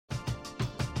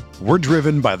We're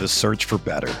driven by the search for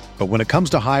better. But when it comes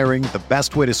to hiring, the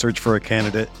best way to search for a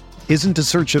candidate isn't to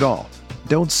search at all.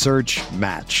 Don't search,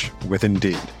 match with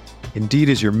Indeed. Indeed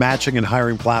is your matching and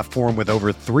hiring platform with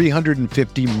over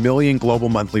 350 million global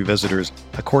monthly visitors,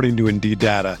 according to Indeed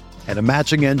data, and a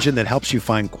matching engine that helps you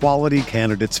find quality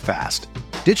candidates fast.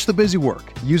 Ditch the busy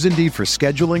work. Use Indeed for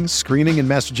scheduling, screening, and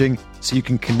messaging so you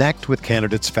can connect with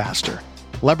candidates faster.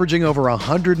 Leveraging over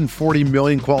 140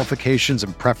 million qualifications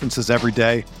and preferences every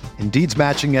day, Indeed's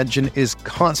matching engine is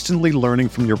constantly learning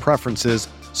from your preferences,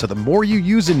 so the more you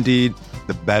use Indeed,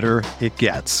 the better it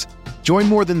gets. Join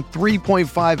more than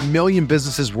 3.5 million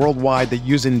businesses worldwide that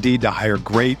use Indeed to hire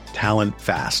great talent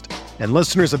fast. And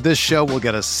listeners of this show will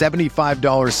get a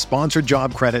 $75 sponsored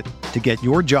job credit to get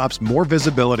your jobs more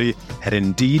visibility at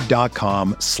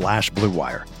Indeed.com/Blue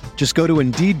Wire. Just go to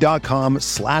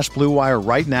Indeed.com/Blue Wire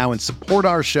right now and support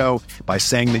our show by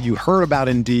saying that you heard about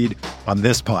Indeed on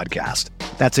this podcast.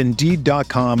 That's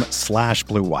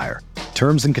Indeed.com/Blue Wire.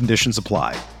 Terms and conditions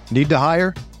apply. Need to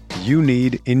hire? You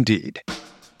need Indeed.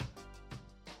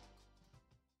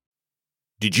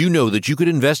 Did you know that you could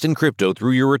invest in crypto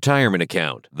through your retirement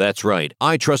account? That's right.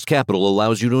 iTrust Capital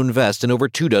allows you to invest in over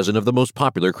 24 of the most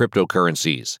popular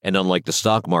cryptocurrencies. And unlike the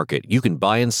stock market, you can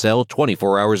buy and sell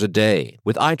 24 hours a day.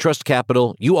 With iTrust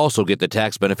Capital, you also get the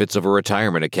tax benefits of a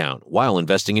retirement account while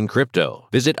investing in crypto.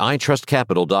 Visit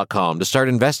iTrustCapital.com to start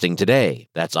investing today.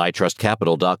 That's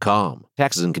iTrustCapital.com.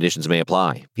 Taxes and conditions may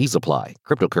apply. Fees apply.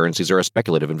 Cryptocurrencies are a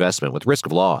speculative investment with risk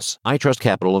of loss. iTrust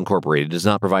Capital Incorporated does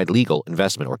not provide legal,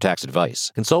 investment, or tax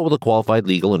advice. Consult with a qualified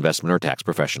legal, investment, or tax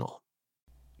professional.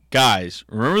 Guys,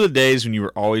 remember the days when you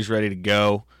were always ready to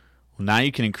go? Well, now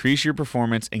you can increase your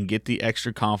performance and get the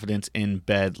extra confidence in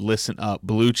bed. Listen up,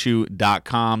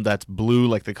 BlueChew.com. That's blue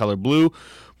like the color blue.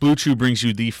 Blue Chew brings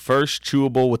you the first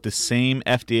chewable with the same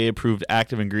FDA-approved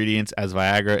active ingredients as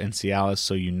Viagra and Cialis,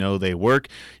 so you know they work.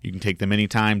 You can take them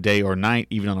anytime, day or night,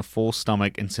 even on a full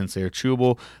stomach, and since they are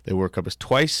chewable, they work up as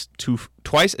twice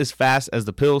as fast as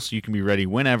the pill, so you can be ready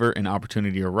whenever an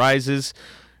opportunity arises.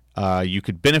 You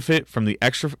could benefit from the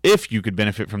extra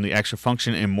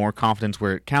function and more confidence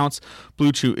where it counts.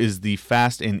 Blue Chew is the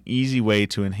fast and easy way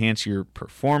to enhance your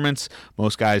performance.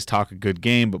 Most guys talk a good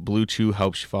game, but Blue Chew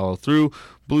helps you follow through.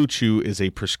 Blue Chew is a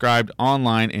prescribed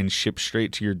online and shipped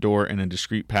straight to your door in a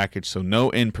discreet package, so no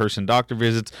in-person doctor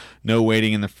visits, no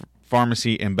waiting in the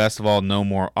pharmacy, and best of all, no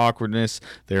more awkwardness.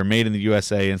 They are made in the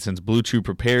USA, and since Blue Chew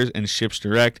prepares and ships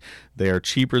direct, they are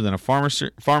cheaper than a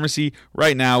pharmacy.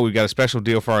 Right now, we've got a special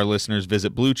deal for our listeners.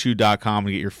 Visit BlueChew.com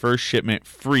to get your first shipment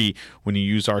free when you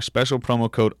use our special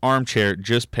promo code ARMCHAIR.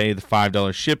 Just pay the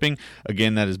 $5 shipping.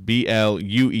 Again, that is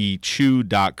BLUEChew.com,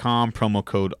 promo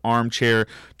code ARMCHAIR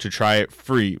to try it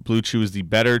free. Blue Chew is the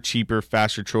better, cheaper,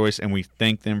 faster choice, and we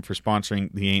thank them for sponsoring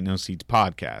the Ain't No Seats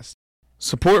podcast.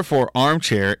 Support for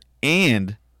Armchair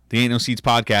and the Ain't No Seats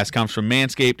podcast comes from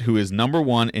Manscaped, who is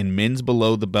 #1 in men's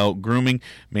below-the-belt grooming.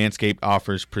 Manscaped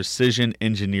offers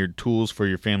precision-engineered tools for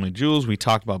your family jewels. We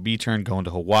talked about B-Turn going to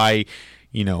Hawaii.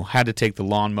 Had to take the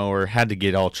lawnmower, had to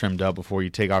get all trimmed up before you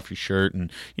take off your shirt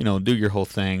and, do your whole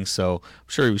thing. So I'm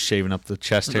sure he was shaving up the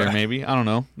chest hair maybe. I don't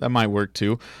know. That might work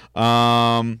too.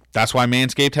 That's why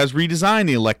Manscaped has redesigned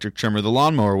the electric trimmer, the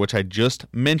lawnmower, which I just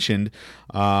mentioned.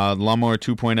 Lawnmower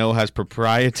 2.0 has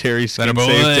proprietary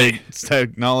skin-safe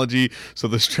technology, so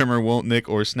this trimmer won't nick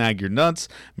or snag your nuts.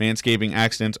 Manscaping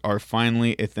accidents are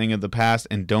finally a thing of the past,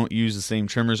 and don't use the same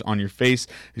trimmers on your face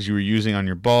as you were using on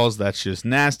your balls. That's just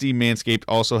nasty. Manscaped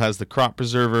also has the Crop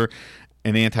Preserver,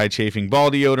 an anti-chafing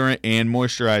ball deodorant, and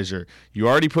moisturizer. You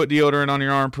already put deodorant on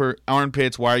your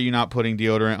armpits. Why are you not putting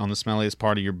deodorant on the smelliest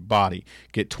part of your body?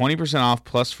 Get 20% off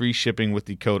plus free shipping with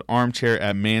the code ARMCHAIR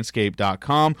at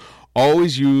manscaped.com.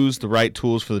 Always use the right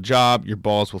tools for the job. Your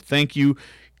balls will thank you.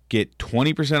 Get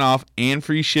 20% off and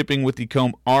free shipping with the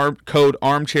code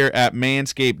ARMCHAIR at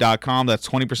manscaped.com. That's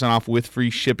 20% off with free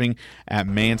shipping at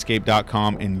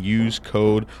manscaped.com and use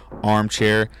code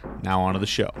ARMCHAIR. Now on to the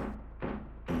show.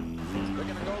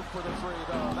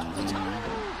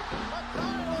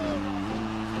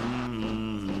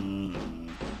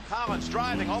 Collins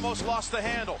driving, almost lost the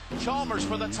handle. Chalmers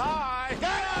for the tie.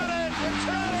 Got it in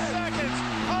 10 seconds.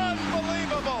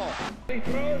 Unbelievable. He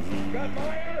throws, got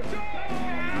Meyer.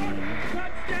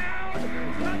 Touchdown!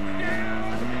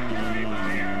 Gary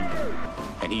Meyer!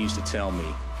 And he used to tell me,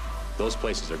 those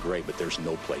places are great, but there's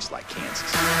no place like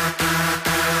Kansas.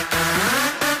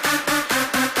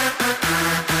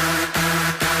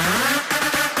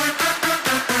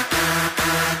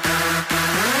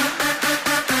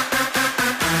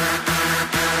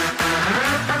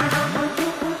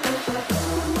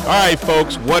 right,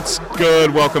 folks, what's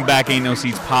good? Welcome back, Ain't No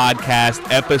Seats Podcast,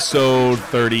 episode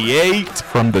 38.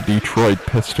 From the Detroit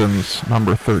Pistons,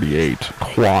 number 38,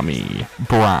 Kwame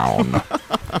Brown.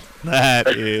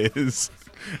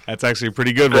 That's actually a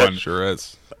pretty good one. Sure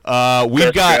is.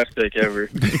 We've got draft pick ever.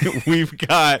 we've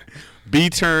got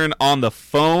B-Turn on the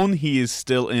phone. He is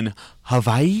still in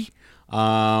Hawaii,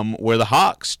 where the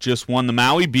Hawks just won the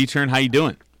Maui. B-Turn, how you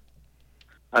doing?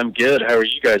 I'm good. How are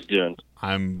you guys doing?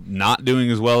 I'm not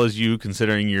doing as well as you,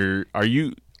 considering Are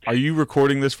you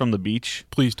recording this from the beach?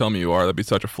 Please tell me you are. That'd be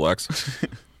such a flex.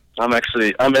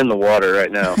 I'm in the water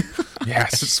right now.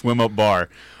 Yes, swim up bar.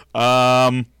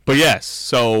 But yes,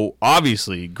 so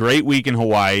obviously, great week in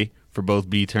Hawaii for both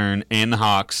B-Turn and the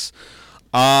Hawks.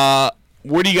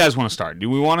 Where do you guys want to start? Do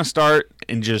we want to start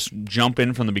and just jump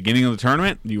in from the beginning of the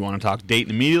tournament? Do you want to talk Dayton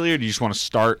immediately, or do you just want to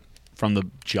start from the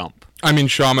jump? I mean,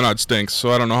 Chaminade stinks, so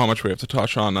I don't know how much we have to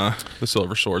touch on the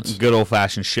Silver Swords. Good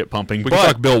old-fashioned shit pumping. We can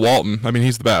talk Bill Walton. I mean,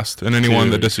 he's the best, and anyone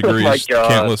that disagrees God.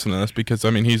 can't listen to this because, I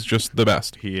mean, he's just the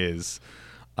best. He is.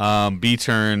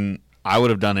 B-Turn, I would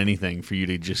have done anything for you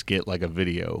to just get like a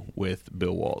video with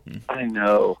Bill Walton. I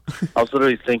know. I was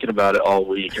literally thinking about it all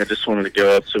week. I just wanted to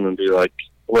go up to him and be like,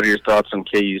 what are your thoughts on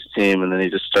KU's team? And then he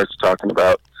just starts talking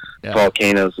about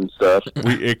volcanoes and stuff.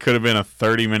 It could have been a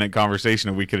 30-minute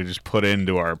conversation that we could have just put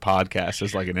into our podcast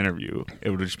as like an interview. It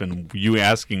would have just been you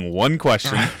asking one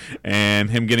question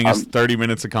and him getting us 30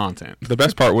 minutes of content. The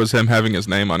best part was him having his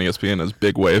name on ESPN as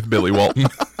Big Wave Billy Walton.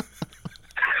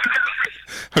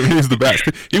 I mean, he's the best.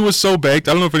 He was so baked.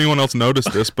 I don't know if anyone else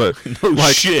noticed this, but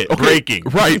breaking.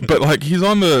 Right, but like he's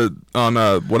on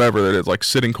whatever it is, like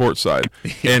sitting courtside,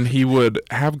 and he would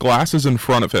have glasses in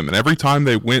front of him, and every time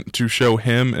they went to show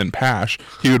him and Pash,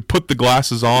 he would put the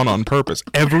glasses on purpose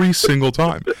every single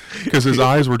time because his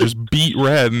eyes were just beet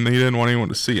red, and he didn't want anyone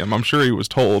to see him. I'm sure he was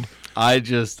told.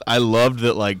 I loved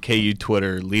that, like, KU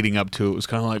Twitter leading up to it was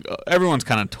kind of like everyone's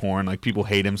kind of torn. Like, people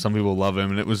hate him, some people love him,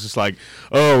 and it was just like,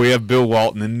 oh, we have Bill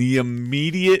Walton. And the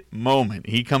immediate moment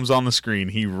he comes on the screen,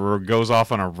 he goes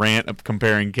off on a rant of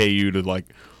comparing KU to like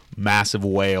massive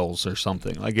whales or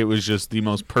something. Like, it was just the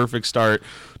most perfect start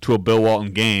to a Bill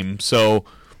Walton game. So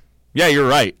yeah, you're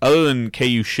right. Other than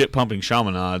KU shit-pumping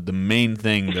Chaminade, the main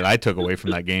thing that I took away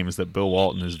from that game is that Bill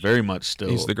Walton is very much still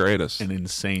He's the greatest. an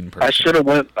insane person. I should have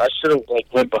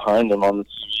went behind him on the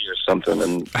TV or something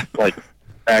and like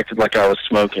acted like I was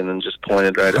smoking and just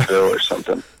pointed right at Bill or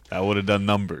something. That would have done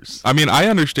numbers. I mean, I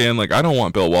understand, like, I don't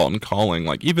want Bill Walton calling,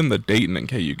 like, even the Dayton and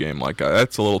KU game, like,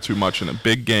 that's a little too much in a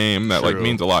big game that, like,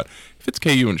 means a lot. If it's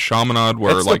KU and Chaminade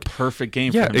where, that's like... the perfect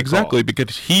game for yeah, him to exactly, call.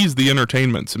 because he's the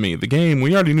entertainment to me. The game,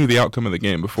 we already knew the outcome of the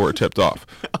game before it tipped off.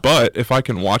 But if I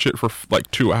can watch it for,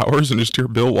 like, 2 hours and just hear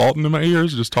Bill Walton in my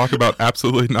ears just talk about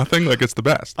absolutely nothing, like, it's the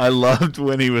best. I loved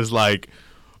when he was like,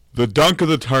 the dunk of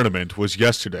the tournament was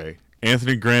yesterday.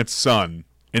 Anthony Grant's son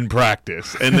in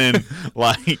practice. And then,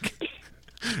 like...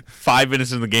 5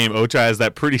 minutes in the game, Ochai has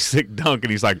that pretty sick dunk, and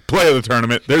he's like, play of the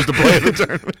tournament. There's the play of the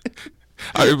tournament.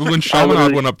 When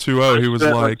Chaminade went up 2-0, he was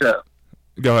like...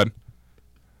 Go ahead.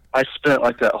 I spent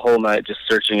like that whole night just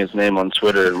searching his name on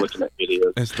Twitter and looking at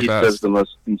videos. It's the He best. says the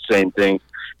most insane things.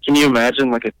 Can you imagine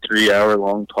like a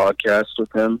 3-hour-long podcast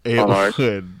with him on ours?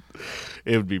 It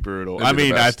would be brutal. It'd be the I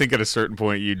mean, I best. think at a certain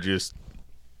point,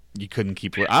 you couldn't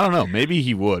keep... I don't know. Maybe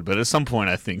he would, but at some point,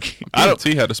 I think...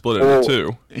 He had to split it into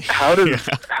two. How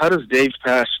does Dave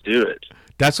Pash do it?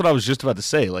 That's what I was just about to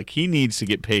say. Like, he needs to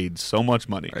get paid so much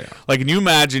money. Yeah. Like, can you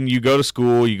imagine you go to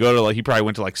school, you go to, like, he probably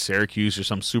went to, like, Syracuse or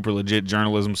some super legit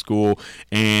journalism school,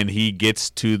 and he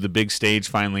gets to the big stage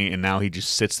finally, and now he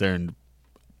just sits there and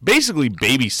basically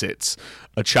babysits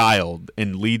a child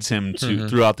and leads him to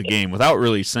throughout the game without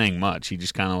really saying much. He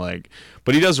just kind of, like...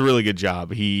 But he does a really good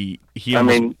job. He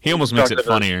almost makes it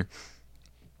funnier.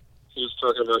 He was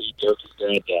talking about Udoka's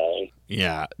dad dying.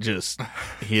 Yeah, just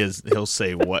he'll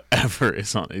say whatever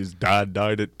is on. His dad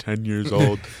died at 10 years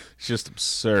old. It's just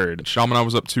absurd. Chaminade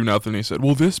was up 2-0. He said,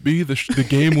 "Will this be the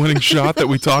game-winning shot that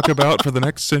we talk about for the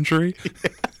next century?"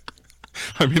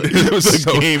 I mean, it was the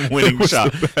so, game-winning it was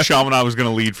shot. the best. Chaminade was going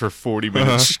to lead for 40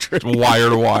 minutes straight. Wire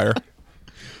to wire.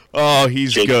 Oh,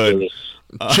 he's Jake good. Billis.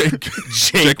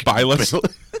 Jake Bilas.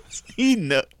 He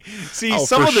know. See, Oh,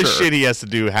 some for of the sure. shit he has to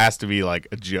do has to be like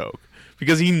a joke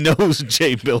because he knows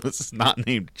Jay Billis is not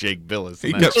named Jake Billis.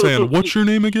 He kept saying, "What's your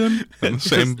name again?" In the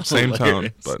It's same tone.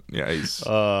 hilarious. But yeah, he's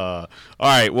all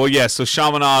right. Well, yeah. So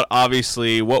Chaminade,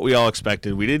 obviously, what we all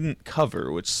expected, we didn't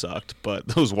cover, which sucked. But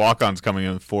those walk-ons coming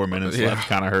in with 4 minutes left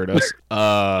kind of hurt us.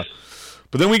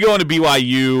 But then we go into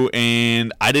BYU,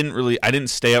 and I didn't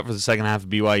stay up for the second half of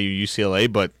BYU UCLA,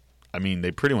 but I mean,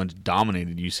 they pretty much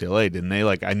dominated UCLA, didn't they?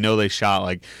 Like, I know they shot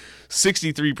like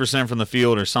 63% from the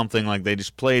field or something. Like, they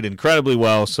just played incredibly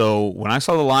well. So when I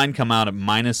saw the line come out at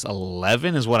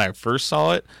 -11 is what I first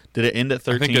saw it. Did it end at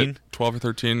 13? I think at 12 or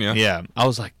 13, yeah. Yeah. I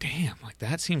was like, damn, like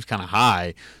that seems kind of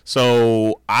high.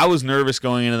 So I was nervous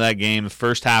going into that game. The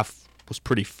first half was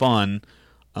pretty fun.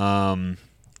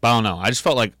 But I don't know. I just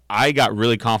felt like I got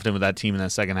really confident with that team in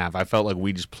that second half. I felt like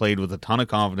we just played with a ton of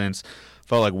confidence.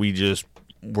 Felt like we just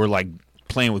were like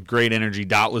playing with great energy.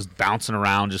 Dot was bouncing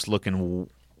around, just looking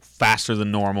faster than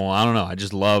normal. I don't know. I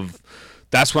just love.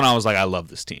 That's when I was like, I love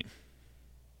this team.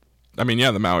 I mean,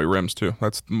 yeah, the Maui rims too.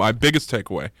 That's my biggest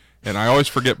takeaway. And I always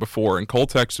forget before. And Cole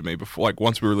texted me before, like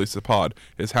once we released the pod,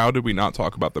 is how did we not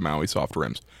talk about the Maui soft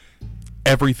rims?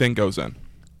 Everything goes in.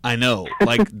 I know.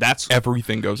 Like that's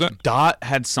everything goes in. Dot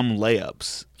had some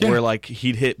layups where like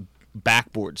he'd hit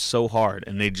backboard so hard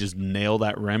and they just nail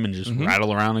that rim and just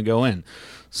rattle around and go in.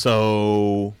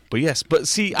 So, but yes, but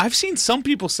see, I've seen some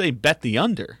people say bet the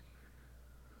under.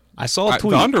 I saw a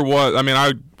tweet. The under was, I mean,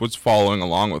 I was following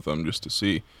along with them just to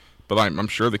see, but I'm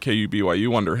sure the KU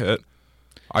BYU under hit.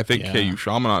 I think KU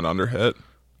Chaminade under hit.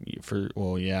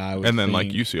 And then like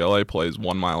UCLA plays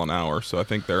 1 mile an hour, so I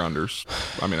think they're unders.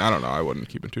 I mean, I don't know. I wouldn't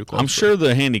keep it too close. I'm sure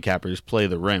the handicappers play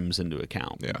the rims into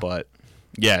account. Yeah. But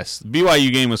yes, the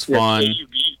BYU game was fun. KU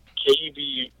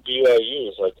BYU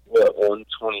was like what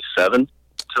 127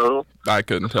 total. I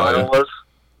couldn't tell you. Was?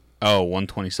 Oh,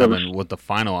 127 with the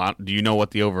final. Do you know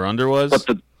what the over under was?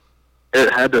 But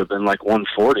it had to have been like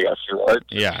 140. I feel like.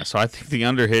 Yeah, so I think the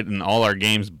under hit in all our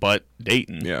games, but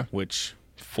Dayton. Yeah. Which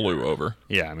flew over.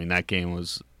 Yeah, I mean that game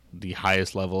was the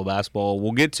highest level of basketball.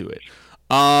 We'll get to it.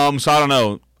 So I don't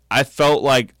know. I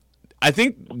think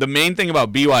the main thing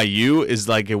about BYU is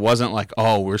like it wasn't like,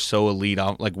 oh, we're so elite.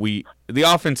 Like the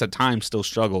offense at times still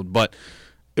struggled, but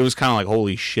it was kind of like,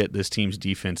 holy shit, this team's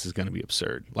defense is going to be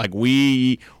absurd. Like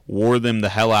we wore them the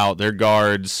hell out. Their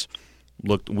guards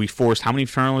we forced, how many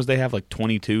turnovers they have? Like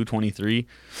 22, 23.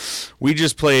 We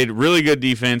just played really good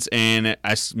defense, and it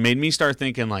made me start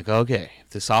thinking like, okay, if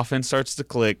this offense starts to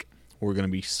click, we're going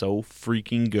to be so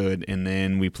freaking good. And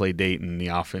then we played Dayton, the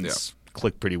offense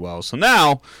clicked pretty well. So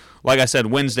now, like I said,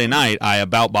 Wednesday night, I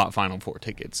about bought Final Four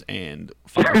tickets and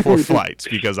Final Four flights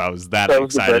because I was that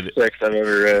excited. The best text I've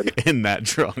ever read. In that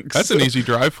drunk. That's an easy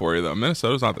drive for you, though.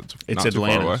 Minnesota's not too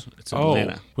far away. It's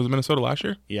Atlanta. Was it Minnesota last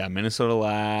year? Yeah, Minnesota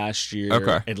last year.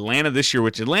 Okay. Atlanta this year,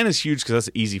 which Atlanta's huge because that's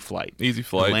an easy flight. Easy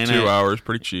flight, Atlanta, 2 hours,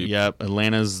 pretty cheap. Yep,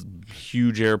 Atlanta's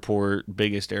huge airport,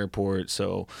 biggest airport.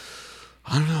 So,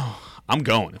 I don't know. I'm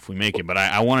going if we make it, but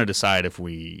I want to decide if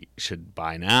we should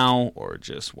buy now or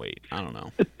just wait. I don't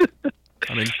know.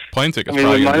 I mean, plane tickets. I mean,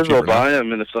 we might as well buy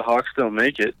them, and if the Hawks don't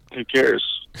make it, who cares?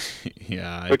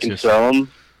 Yeah, we can sell them.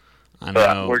 I know.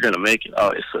 But we're gonna make it,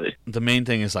 obviously. The main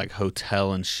thing is like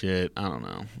hotel and shit. I don't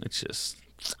know. It's just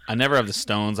I never have the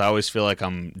stones. I always feel like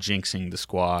I'm jinxing the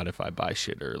squad if I buy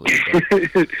shit early.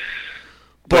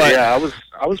 But yeah,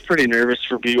 I was pretty nervous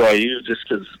for BYU just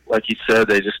because, like you said,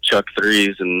 they just chuck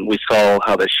threes, and we saw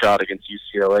how they shot against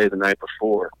UCLA the night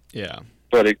before. Yeah.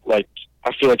 But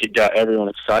I feel like it got everyone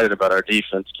excited about our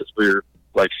defense because we were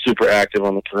like super active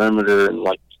on the perimeter, and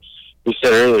like we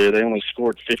said earlier, they only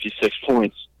scored 56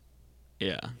 points.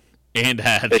 Yeah, and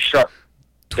they shot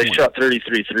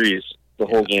 33 threes the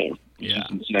whole game. Yeah,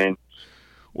 it's insane.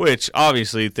 Which,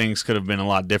 obviously, things could have been a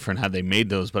lot different had they made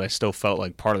those, but I still felt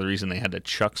like part of the reason they had to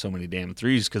chuck so many damn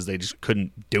threes because they just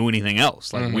couldn't do anything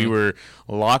else. Like, we were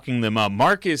locking them up.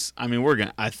 Marcus, I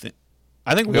mean, I think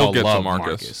we all love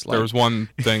Marcus. Like, there was one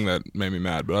thing that made me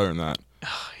mad, but other than that,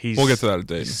 we'll get to that at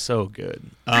Dayton. He's so good.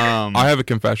 I have a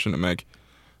confession to make.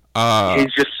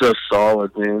 He's just so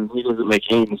solid, man. He doesn't make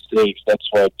any mistakes. That's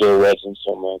why Bill loves him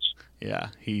so much. Yeah,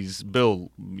 Bill.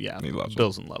 Yeah,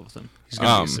 Bill's in love with him. He's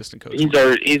gonna be assistant coach.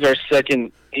 He's our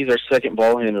second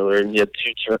ball handler, and he had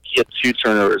two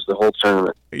turnovers the whole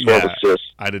tournament. 12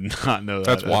 assists. I did not know that.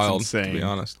 That's wild, insane. to be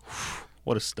honest.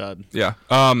 What a stud. Yeah.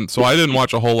 So I didn't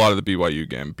watch a whole lot of the BYU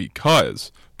game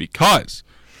because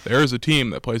there is a team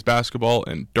that plays basketball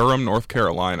in Durham, North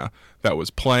Carolina, that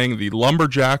was playing the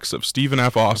Lumberjacks of Stephen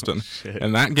F. Austin,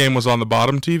 and that game was on the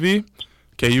bottom TV.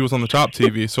 KU was on the top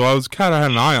TV, so I was kind of had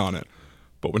an eye on it.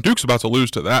 But when Duke's about to lose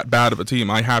to that bad of a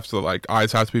team, I have to,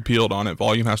 eyes have to be peeled on it.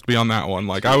 Volume has to be on that one.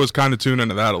 I was kind of tuned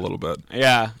into that a little bit.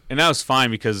 Yeah, and that was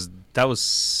fine because that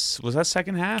was that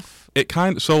second half? It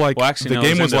kind of, the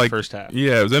game was first half.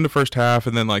 Yeah, it was in the first half,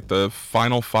 and then, the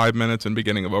final 5 minutes and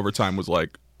beginning of overtime was,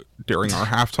 during our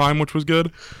halftime, which was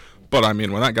good. But, I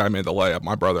mean, when that guy made the layup,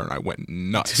 my brother and I went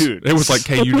nuts. Dude. It was like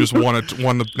KU just won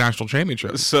the national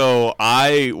championship. So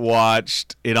I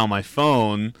watched it on my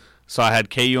phone. So I had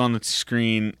KU on the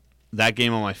screen, that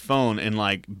game on my phone, and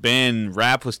like Ben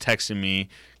Rapp was texting me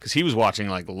because he was watching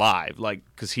like live, like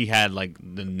because he had like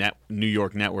the New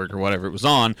York network or whatever it was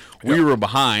on. We were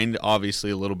behind,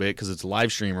 obviously, a little bit because it's a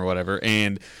live stream or whatever,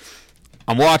 and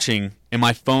I'm watching, and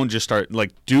my phone just starts,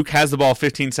 like, Duke has the ball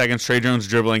 15 seconds, Trey Jones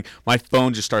dribbling. My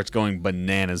phone just starts going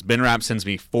bananas. Ben Rapp sends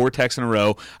me 4 texts in a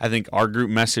row. I think our group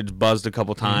message buzzed a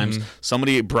couple times.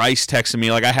 Bryce texted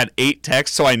me. Like, I had 8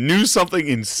 texts, so I knew something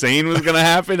insane was going to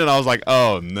happen, and I was like,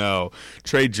 oh, no.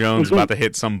 Trey Jones is about to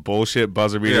hit some bullshit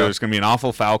buzzer beater. There's going to be an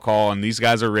awful foul call, and these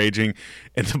guys are raging,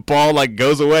 and the ball, like,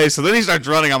 goes away. So then he starts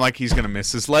running. I'm like, he's going to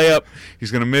miss his layup.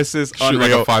 He's going to miss this. Shoot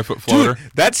like a 5-foot floater.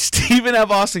 Dude, that Stephen F.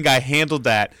 Austin guy handled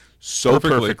that so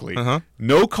perfectly.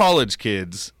 No college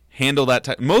kids handle that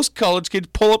type. Most college kids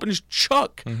pull up and just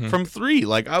chuck from 3.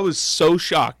 Like, I was so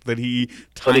shocked that he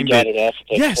timed it.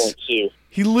 Yes,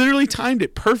 he literally timed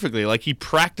it perfectly. Like, he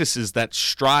practices that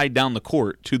stride down the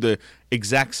court to the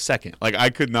exact second. Like, I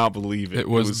could not believe it. It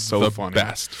was so funny.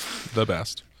 The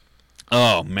best.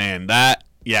 Oh man, that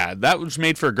was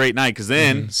made for a great night because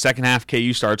then second half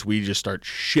KU starts, we just start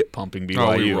shit pumping BYU.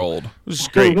 Oh, we rolled. It was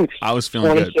great. I was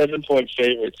feeling good. 27-point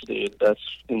favorites, dude. That's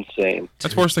insane.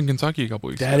 That's worse than Kentucky a couple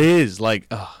weeks ago. That is like.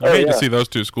 I hate to see those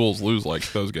 2 schools lose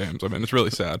like those games. I mean, it's really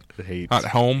sad. At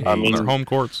home, on their home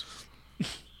courts.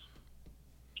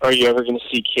 Are you ever going to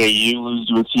see KU lose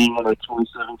to a team on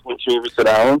 27-point favorites at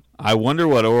Allen? I wonder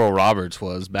what Oral Roberts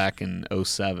was back in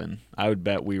 2007. I would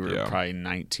bet we were probably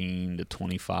 19 to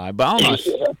 25. But I don't know.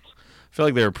 I feel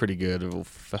like they were pretty good. What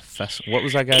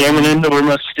was that guy? Cameron Indoor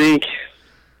must stink.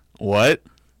 What?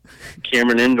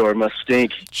 Cameron Indoor must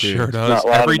stink. Sure does.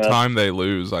 Every time they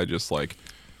lose, I just like.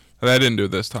 They didn't do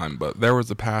it this time, but there was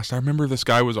the past. I remember this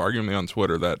guy was arguing with me on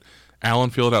Twitter that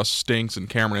Allen Fieldhouse stinks and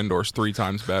Cameron Indoor's 3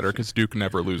 times better because Duke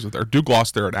never loses there. Duke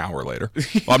lost there an hour later.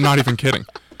 Well, I'm not even kidding.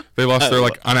 They lost there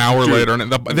like an hour later,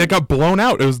 and they got blown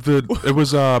out. It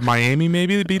was Miami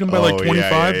maybe that beat them by like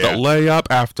 25. The layup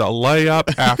after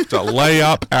layup after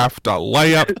layup after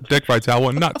layup. Dick Vitale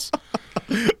went nuts.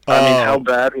 I mean,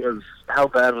 how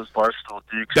bad was Barstool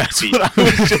Duke's That's tweet? what I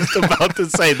was just about to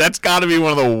say. That's got to be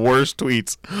one of the worst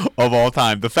tweets of all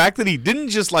time. The fact that he didn't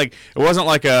just like, it wasn't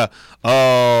like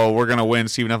we're going to win,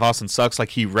 Stephen F. Austin sucks. Like,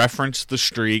 he referenced the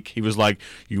streak. He was like,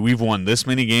 we've won this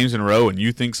many games in a row, and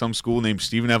you think some school named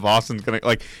Stephen F. Austin's going to,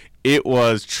 like, it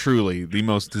was truly the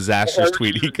most disastrous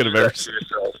tweet he could have ever seen.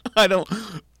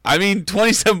 I mean,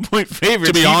 27-point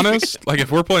favorites. To be honest, like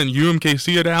if we're playing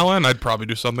UMKC at Allen, I'd probably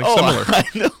do something similar. I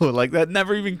know. Like, that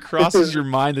never even crosses your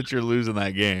mind that you're losing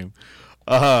that game.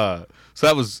 So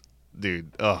that was,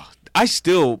 dude,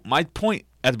 my point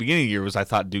at the beginning of the year was I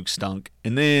thought Duke stunk.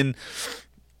 And then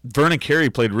Vernon Carey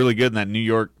played really good in that New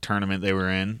York tournament they were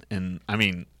in. And, I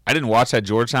mean, I didn't watch that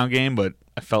Georgetown game, but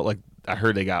I felt like I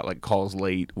heard they got like calls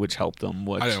late, which helped them.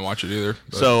 I didn't watch it either.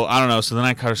 But. So I don't know. So then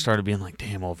I kind of started being like,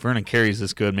 damn, well, if Vernon Carey's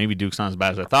this good, maybe Duke's not as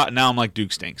bad as I thought. Now I'm like,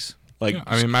 Duke stinks. Like,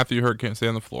 I mean, Matthew Hurt can't stay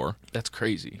on the floor. That's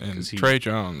crazy. And Trey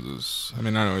Jones is. I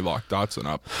mean, I know he locked Dotson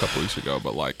up a couple weeks ago,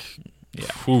 but like,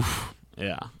 oof.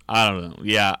 Yeah, I don't know.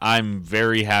 Yeah, I'm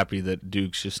very happy that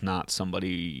Duke's just not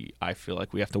somebody I feel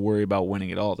like we have to worry about winning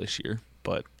it all this year.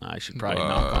 But I should probably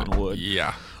knock on wood.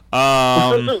 Yeah.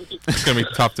 It's gonna be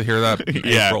tough to hear that in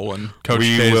April when Coach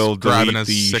K is grabbing his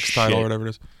 6th title or whatever it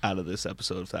is out of this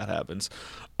episode if that happens.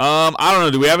 I don't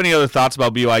know. Do we have any other thoughts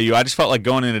about BYU? I just felt like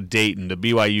going into Dayton, the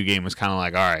BYU game was kind of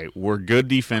like, all right, we're good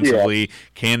defensively. Yeah.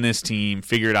 Can this team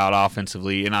figure it out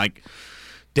offensively? And like,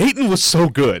 Dayton was so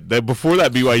good that before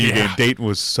that BYU game, Dayton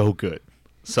was so good.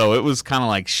 So it was kind of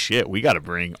like, shit, we got to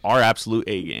bring our absolute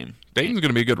A game. Dayton's going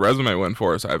to be a good resume win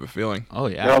for us, I have a feeling. Oh,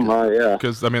 yeah. Oh, my, yeah.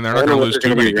 Because, I mean, they're not going to lose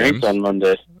too many games. On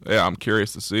Monday. Yeah, I'm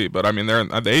curious to see. But, I mean, the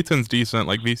A-10's decent.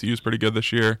 Like, VCU's pretty good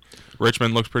this year.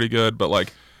 Richmond looks pretty good. But,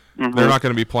 like, they're not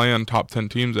going to be playing top 10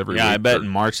 teams every week. Yeah, I bet in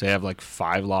March they have, like,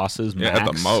 5 losses max. Yeah,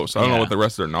 at the most. I don't know what the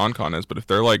rest of their non-con is. But if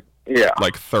they're, like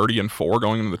 30-4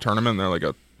 going into the tournament, they're, like,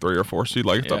 a 3 or 4 seed.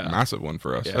 Like, it's a massive win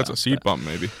for us. Yeah, that's a seed bump,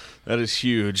 maybe. That is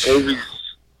huge.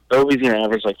 Obi's going to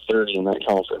average like 30 in that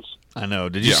conference. I know.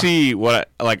 Did you see what?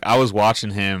 I was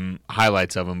watching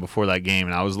highlights of him before that game,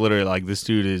 and I was literally like, "This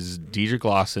dude is Dedrick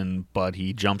Lawson, but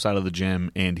he jumps out of the gym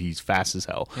and he's fast as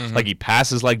hell. Like, he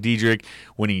passes like Dedrick.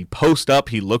 When he posts up,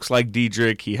 he looks like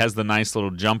Dedrick. He has the nice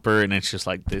little jumper, and it's just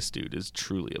like, this dude is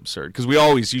truly absurd." Because we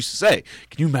always used to say,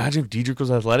 "Can you imagine if Dedrick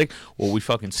was athletic?" Well, we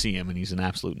fucking see him, and he's an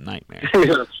absolute nightmare.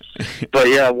 But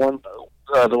yeah,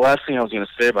 the last thing I was going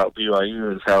to say about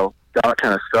BYU is how Dot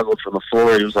kind of struggled from the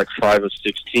floor. He was like 5 of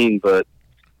 16, but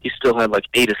he still had like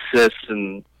 8 assists,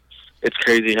 and it's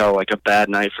crazy how like a bad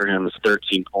night for him is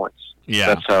 13 points. Yeah,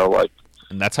 that's how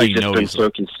and that's how you know he's been so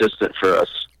consistent for us.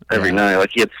 every night.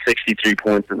 Like, he had 63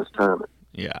 points in this tournament.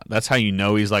 Yeah, that's how you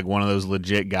know he's like one of those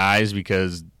legit guys,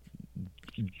 because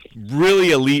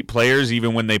really elite players,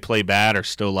 even when they play bad, are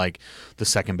still like the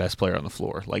second best player on the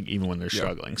floor, like even when they're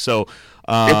struggling. So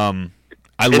it's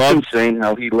insane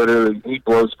how he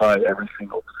blows by every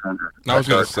single defender. I was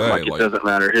going to say, like, it doesn't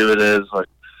matter who it is. Like,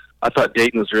 I thought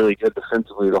Dayton was really good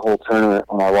defensively the whole tournament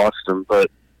when I watched him,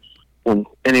 but when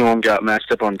anyone got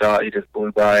matched up on Dot, he just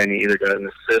blew by, and he either got an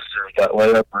assist or he got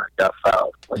layup or he got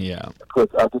fouled. Like, yeah,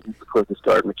 I think he's the quickest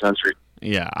guard in the country.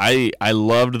 Yeah, I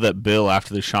loved that Bill,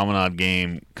 after the Chaminade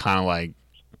game, kind of like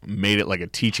made it like a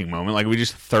teaching moment. Like, we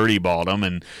just 30-balled him,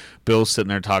 and Bill's sitting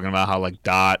there talking about how like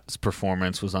Dot's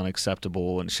performance was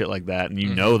unacceptable and shit like that, and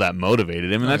you know that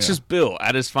motivated him, and that's just Bill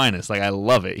at his finest. Like, I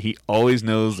love it. He always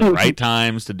knows the right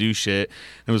times to do shit.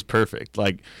 It was perfect.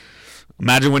 Like,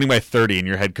 imagine winning by 30 and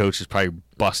your head coach is probably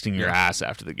busting your ass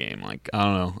after the game. Like, I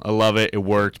don't know. I love it. It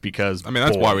worked because,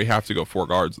 that's why we have to go 4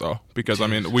 guards, though. Because,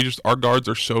 our guards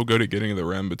are so good at getting to the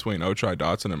rim between Ochai,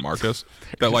 Dotson, and Marcus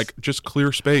that, like, just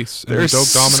clear space. And there's Doak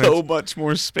dominates. So much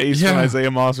more space when Isaiah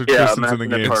Moss or Tristan's in the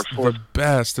game. It's the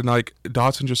best. And, like,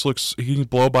 Dotson just looks – he can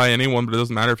blow by anyone, but it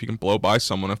doesn't matter if he can blow by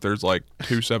someone if there's, like,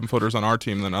 2 7-footers on our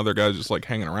team and then other guys just, like,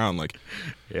 hanging around. Like,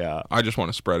 yeah, I just want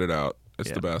to spread it out.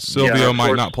 It's the best. Silvio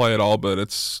might not play at all, but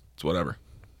it's whatever.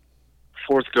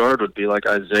 Fourth guard would be like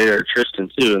Isaiah or Tristan,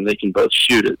 too, and they can both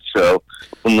shoot it. So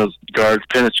when those guards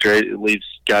penetrate, it leaves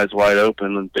guys wide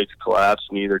open and bigs collapse,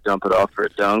 and you either dump it off for a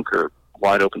dunk or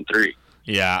wide open 3.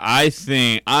 Yeah, I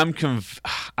think I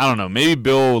don't know. Maybe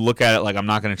Bill will look at it like, I'm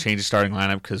not going to change the starting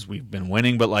lineup because we've been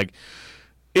winning, but like,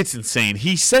 it's insane.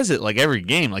 He says it like every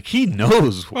game. Like, he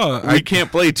knows we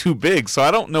can't play too big. So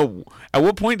I don't know at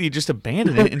what point do you just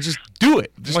abandon it and just do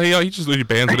it. He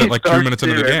bans it at like 2 minutes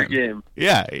into the game.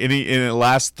 Yeah, and it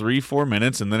lasts 3-4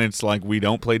 minutes, and then it's like we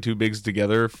don't play two bigs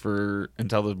together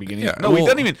until the beginning. Yeah, no, we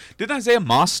didn't even. Didn't Isaiah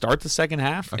Moss start the second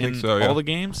half all the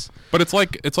games? But it's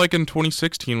like in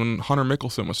 2016 when Hunter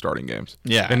Mickelson was starting games.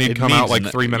 Yeah, and he'd come out like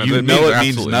 3 minutes. You know it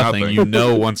means nothing. You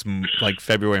know once like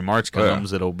February, March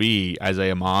comes, it'll be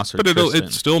Isaiah Moss or Tristan.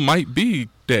 It still might be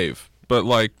Dave, but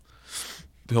like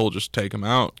he'll just take him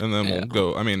out, and then we'll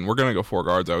go. I mean, we're gonna go 4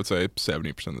 guards. I would say 70%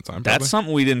 of the time. Probably. That's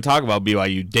something we didn't talk about.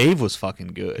 BYU. Dave was fucking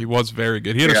good. He was very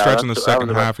good. He had a stretch in the second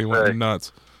half. He went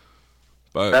nuts.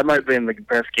 But that might have been the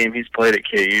best game he's played at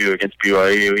KU against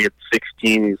BYU. He had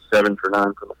 16. He's 7 for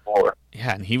 9 from the floor.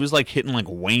 Yeah, and he was like hitting like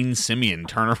Wayne Simeon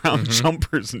turnaround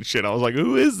jumpers and shit. I was like,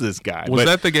 who is this guy? Was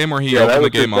that the game where he opened the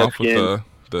game off with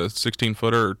the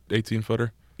 16-footer or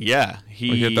 18-footer? Yeah,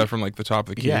 he hit that from like the top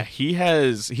of the key. Yeah,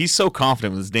 he's so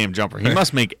confident with his damn jumper. He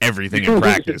must make everything in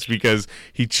practice because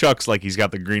he chucks like he's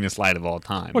got the greenest light of all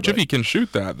time. Which if he can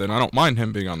shoot that, then I don't mind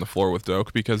him being on the floor with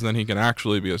Doak, because then he can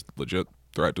actually be a legit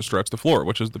threat to stretch the floor,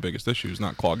 which is the biggest issue, is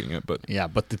not clogging it. But yeah,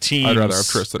 but the team, I'd rather have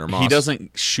Tristan or Moss. He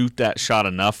doesn't shoot that shot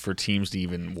enough for teams to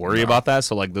even worry about that.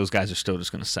 So like those guys are still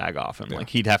just going to sag off him. Yeah. Like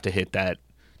he'd have to hit that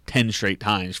 10 straight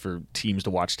times for teams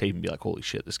to watch tape and be like, holy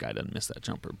shit, this guy doesn't miss that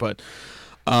jumper. But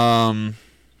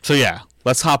so yeah,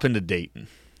 let's hop into Dayton.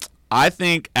 I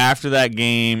think after that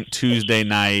game Tuesday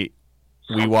night,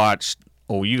 we watched.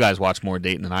 Oh, you guys watched more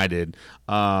Dayton than I did.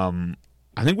 I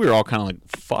think we were all kind of like,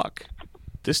 "Fuck,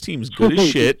 this team's good as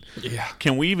shit. Yeah,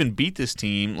 can we even beat this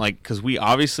team?" Like, because we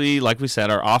obviously, like we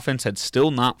said, our offense had still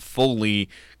not fully.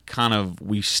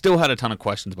 We still had a ton of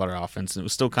questions about our offense, and it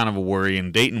was still kind of a worry,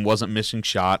 and Dayton wasn't missing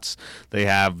shots. They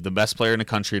have the best player in the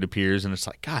country, it appears, and it's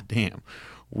like, god damn,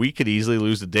 we could easily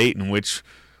lose to Dayton, which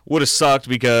would have sucked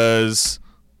because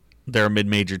they're a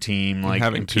mid-major team. Like,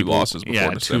 having 2 losses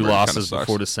before December. 2 losses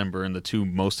before December, and the 2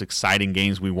 most exciting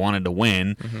games we wanted to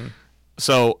win. Mm-hmm.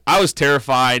 So I was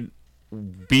terrified.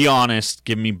 Be honest.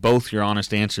 Give me both your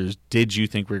honest answers. Did you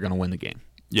think we were going to win the game?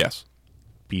 Yes.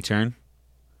 B-turn?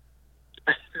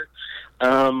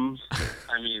 I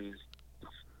mean,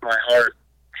 my heart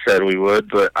said we would,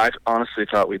 but I honestly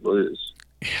thought we'd lose.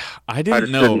 Yeah, I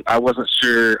didn't know. I wasn't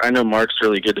sure. I know Mark's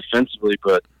really good defensively,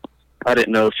 but I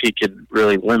didn't know if he could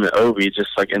really limit Obi just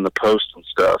like in the post and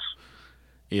stuff.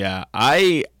 Yeah,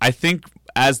 I think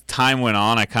as time went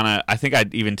on, I think I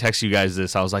even texted you guys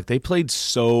this. I was like, they played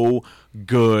so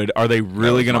good. Are they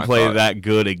really going to play that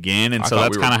good again? And so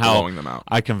that's kind of how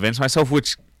I convinced myself,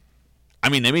 which I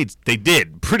mean, they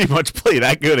did pretty much play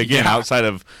that good again, outside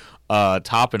of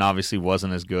Toppin obviously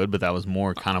wasn't as good, but that was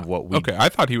more kind of what we. Okay, I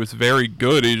thought he was very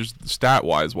good. He just stat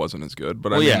wise wasn't as good,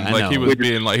 but he was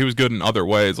good in other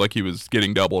ways. Like he was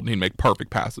getting doubled and he'd make perfect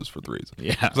passes for threes.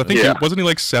 Yeah, I think wasn't he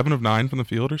like 7 of 9 from the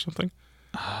field or something?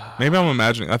 Maybe I'm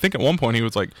imagining. I think at one point he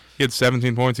had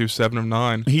 17 points. He was 7 of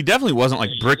 9. He definitely wasn't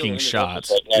like bricking shots.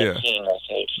 Like 19,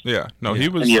 yeah. No, he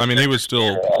was. I mean, he was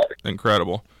still.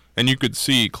 incredible. And you could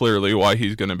see clearly why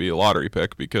he's going to be a lottery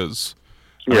pick because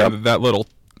that little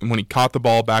when he caught the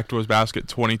ball back to his basket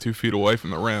 22 feet away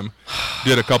from the rim,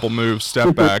 did a couple moves,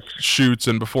 step back, shoots,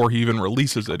 and before he even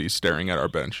releases it, he's staring at our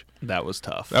bench. That was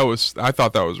tough. I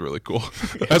thought that was really cool.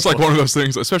 That's like one of those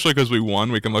things, especially because we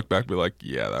won, we can look back and be like,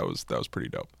 yeah, that was pretty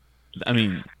dope. I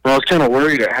mean, well, I was kind of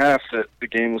worried at half that the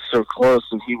game was so close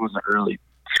and he wasn't really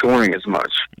scoring as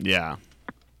much. Yeah,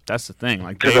 that's the thing.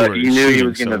 Like, because you knew he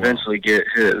was going to eventually get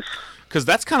his. Because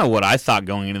that's kind of what I thought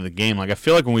going into the game. Like, I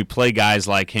feel like when we play guys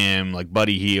like him, like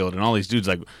Buddy Hield, and all these dudes,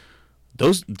 like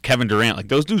those Kevin Durant, like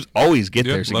those dudes always get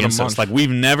theirs against us. Like, we've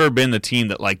never been the team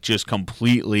that like just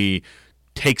completely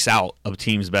takes out a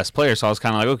team's best player. So I was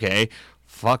kind of like, okay,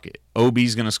 fuck it.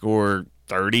 OB's gonna score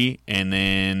 30, and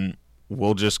then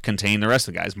we'll just contain the rest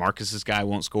of the guys. Marcus's guy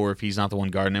won't score if he's not the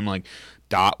one guarding him. Like,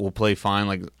 Dot will play fine.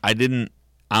 Like, I don't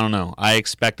know. I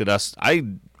expected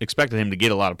him to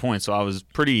get a lot of points, so I was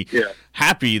pretty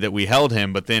happy that we held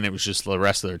him, but then it was just the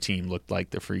rest of their team looked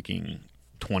like the freaking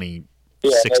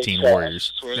 2016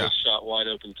 Warriors. They shot wide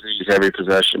open threes every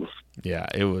possession. Yeah,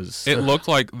 it was. It looked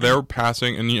like they're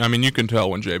passing, and you can tell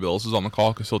when Jay Bills is on the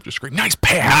call because he'll just scream, "Nice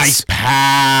pass, nice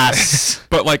pass!"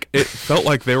 But like it felt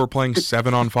like they were playing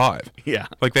 7-on-5. Yeah,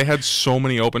 like they had so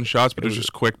many open shots, but it was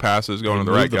just quick passes going to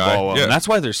the right guy. Yeah. And that's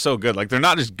why they're so good. Like, they're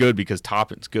not just good because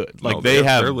Toppin's good. Like, they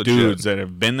have dudes that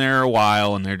have been there a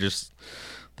while, and they're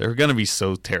going to be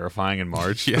so terrifying in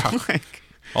March. Yeah.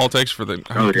 All it takes for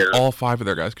all 5 of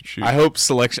their guys could shoot. I hope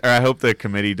the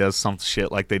committee does some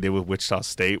shit like they did with Wichita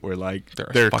State, where like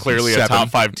they're clearly a top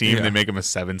 5 team, and they make them a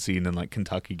 7 seed, and then like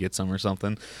Kentucky gets them or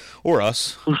something, or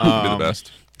us. Be the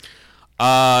best.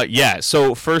 Yeah.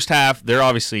 So first half, they're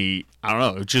obviously, I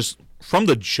don't know, just from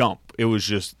the jump, it was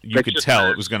just you could tell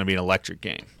it was going to be an electric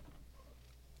game.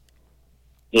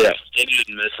 Yeah, they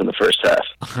didn't miss in the first half.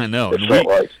 I know,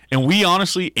 and we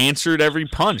honestly answered every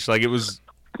punch. Like, it was.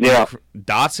 Yeah,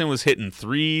 Dotson was hitting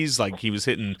threes, like he was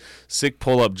hitting sick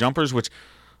pull-up jumpers, which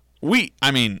we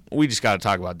just got to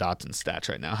talk about Dotson's stats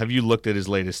right now. Have you looked at his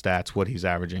latest stats, what he's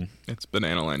averaging? It's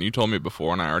banana land. You told me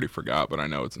before, and I already forgot, but I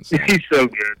know it's insane. He's so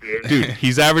good, dude. Dude,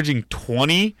 he's averaging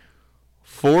 20,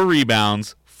 4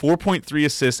 rebounds, 4.3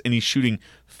 assists, and he's shooting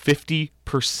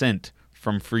 50%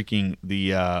 from freaking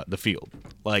the field.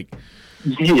 Like,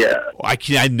 yeah,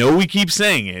 I know we keep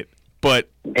saying it, but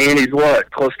and he's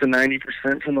close to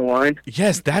 90% from the line?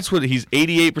 Yes, that's what he's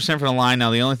 88% from the line. Now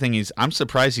the only thing I'm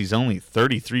surprised he's only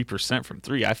 33% from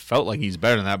 3. I felt like he's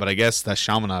better than that, but I guess that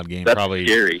Chaminade game probably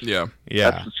scary. Yeah.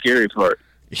 That's the scary part.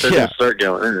 They're going to start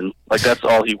going in. Like, that's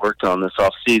all he worked on this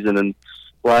off season, and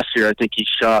last year I think he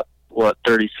shot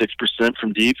 36%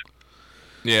 from deep.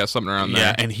 Yeah, something around there.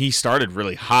 Yeah, and he started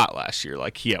really hot last year.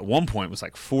 Like, he at one point was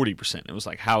like 40%. It was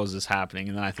like, how is this happening?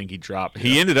 And then I think he dropped. Yeah.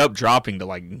 He ended up dropping to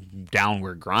like down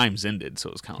where Grimes ended, so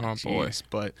it was kind of like, geez.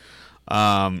 But,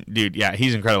 dude, yeah,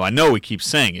 he's incredible. I know we keep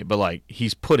saying it, but like,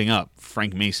 he's putting up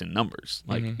Frank Mason numbers.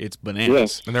 Like, it's bananas.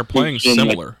 Yes. And they're playing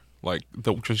similar. Like,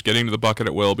 just getting to the bucket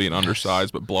at will, being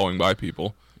undersized, but blowing by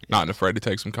people. Not afraid to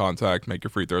take some contact, make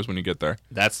your free throws when you get there.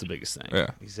 That's the biggest thing. Yeah.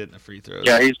 He's hitting the free throws.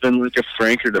 Yeah, he's been like a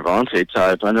Frank or Devontae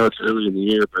type. I know it's early in the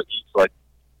year, but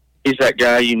he's that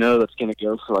guy that's going to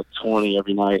go for like 20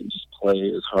 every night and just play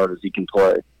as hard as he can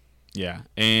play. Yeah,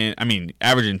 and I mean,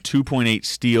 averaging 2.8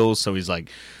 steals, so he's like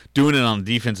doing it on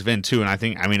the defensive end too. And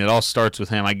it all starts with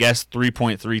him. I guess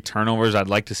 3.3 turnovers. I'd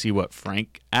like to see what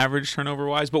Frank averaged turnover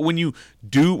wise. But when you're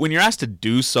asked to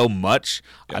do so much,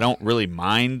 I don't really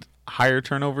mind higher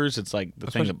turnovers. It's like the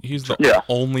thing that he's the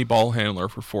only ball handler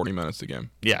for 40 minutes a game.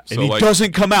 Yeah, so and he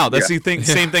doesn't come out. That's the thing.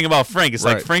 Same thing about Frank. It's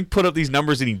like Frank put up these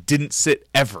numbers and he didn't sit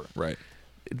ever. Right.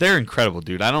 They're incredible,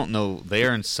 dude. I don't know. They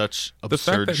are in such absurd shape. The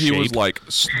fact that he was like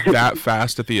that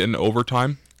fast at the end of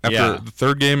overtime. After the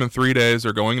third game in 3 days,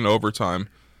 they're going into overtime.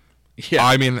 Yeah.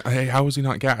 I mean, hey, how was he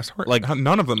not gassed? Like,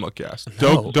 none of them looked gassed.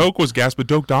 No. Doak was gassed, but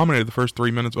Doak dominated the first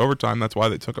 3 minutes of overtime. That's why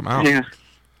they took him out.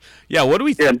 Yeah, what do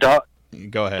we think? Yeah,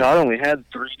 Go ahead. Dot only had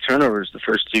 3 turnovers the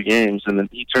first 2 games, and then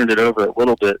he turned it over a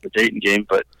little bit the Dayton game,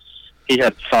 but he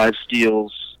had 5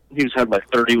 steals. He had like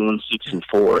 31, 6, and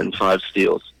 4 and 5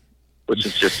 steals, which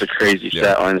is just a crazy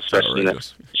stat line, especially in a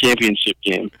championship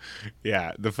game.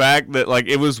 Yeah, the fact that like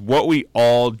it was what we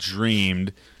all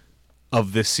dreamed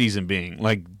of this season being.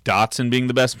 Like, Dotson being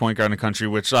the best point guard in the country,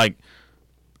 which, like,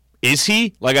 is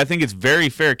he? Like, I think it's very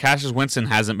fair. Cassius Winston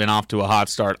hasn't been off to a hot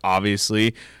start,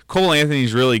 obviously. Cole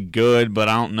Anthony's really good, but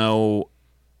I don't know.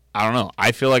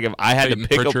 I feel like if I had to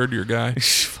pick Pritchard, your guy.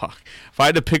 Fuck. If I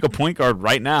had to pick a point guard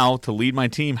right now to lead my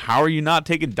team, how are you not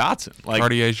taking Dotson? Like,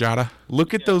 Cartier Jada.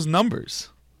 Look at those numbers.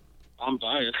 I'm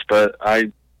biased, but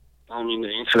I I mean, to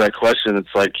answer that question, it's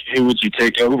like, who would you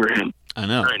take over him I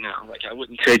know. right now? Like, I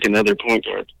wouldn't take another point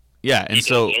guard. Yeah, and He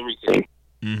so does everything.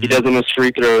 Mhm. He does almost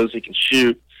free throws. He can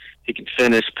shoot. He can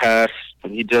finish, pass,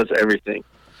 and he does everything.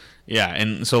 Yeah,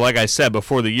 and so like I said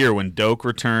before the year, when Doak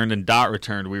returned and Dot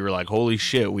returned, we were like, holy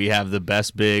shit, we have the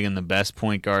best big and the best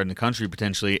point guard in the country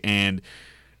potentially, and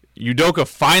Udoka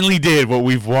finally did what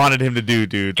we've wanted him to do,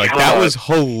 dude. Like, that was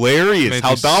hilarious Made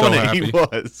how me so dominant he happy.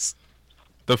 was.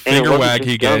 The And it finger wasn't wag just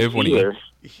he dunks gave when he... either.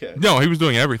 No, he was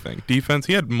doing everything. Defense,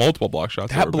 he had multiple block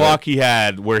shots. That block he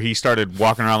had where he started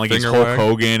walking around like he's Finger Hulk wag.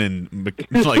 Hogan and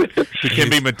like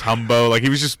Dikembe Mutombo. Like, he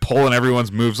was just pulling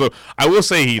everyone's moves. So I will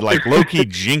say he like low-key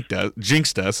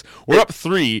jinxed us. We're up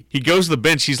 3. He goes to the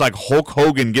bench. He's like Hulk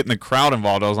Hogan getting the crowd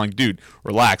involved. I was like, dude,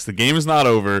 relax. The game is not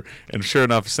over. And sure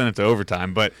enough, sent it to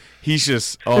overtime. But he's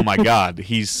just, oh my God.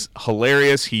 He's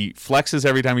hilarious. He flexes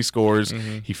every time he scores.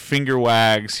 Mm-hmm. He finger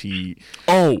wags. He...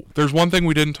 Oh, there's one thing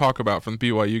we didn't talk about from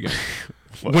the BYU game.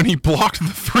 When he blocked the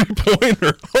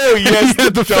three-pointer. Oh, yes, He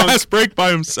had the dunk. fast break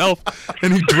by himself,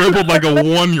 and he dribbled like a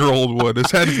one-year-old would.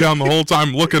 His head's down the whole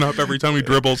time, looking up every time he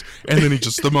dribbles, and then he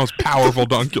just the most powerful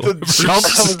dunk you'll ever Jump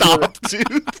see. stop,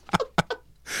 dude.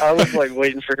 I was like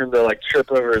waiting for him to like trip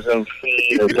over his own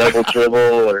feet or double dribble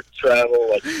or travel.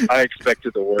 Like, I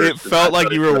expected the worst. It felt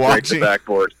like you were watching- the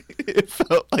backboard. It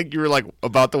felt like you were like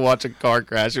about to watch a car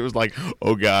crash. It was like,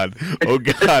 oh God, oh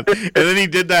God. And then he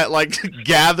did that like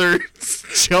gather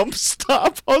jump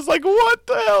stop. I was like, what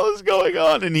the hell is going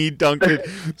on? And he dunked it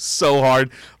so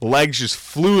hard. Legs just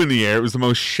flew in the air. It was the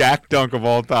most Shaq dunk of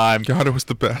all time. God, it was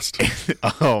the best.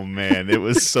 Oh man, it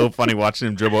was so funny watching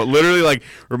him dribble. It literally like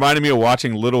reminded me of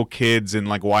watching little kids in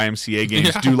like YMCA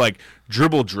games do like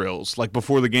dribble drills, like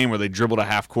before the game where they dribbled a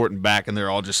half court and back and they're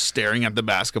all just staring at the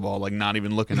basketball, like not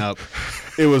even looking up.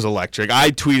 It was electric.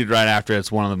 I tweeted right after it's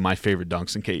one of my favorite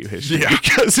dunks in KU history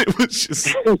because it was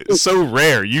just so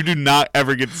rare. You do not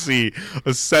ever get to see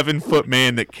a 7-foot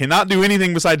man that cannot do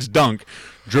anything besides dunk,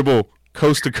 dribble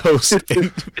coast to coast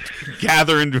and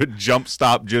gather into a jump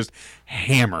stop, just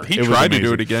hammer. He It was tried to do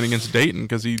amazing. it again against Dayton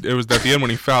because it was at the end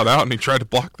when he fouled out and he tried to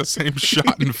block the same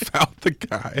shot and fouled the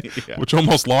guy, Yeah. which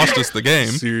almost lost us the game.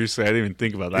 Seriously, I didn't even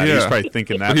think about that. He was probably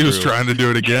thinking that But he was through. trying to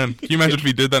do it again. Can you imagine if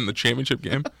he did that in the championship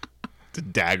game? to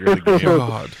dagger the game.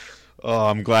 God. Oh,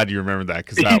 I'm glad you remember that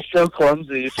because that, He's so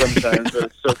clumsy sometimes, but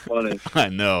it's so funny. I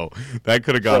know that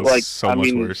could have But gone like, so I much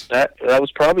mean, worse. that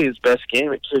was probably his best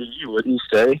game at KU, wouldn't you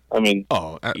say? I mean,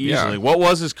 Oh, yeah. easily. What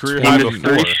was his career he high missed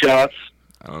before? 3 shots.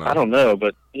 I I don't know,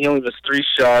 but he only missed 3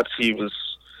 shots. He was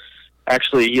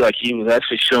actually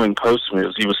showing post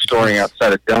moves. He was scoring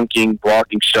outside of dunking,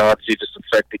 blocking shots. He just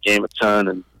affected the game a ton.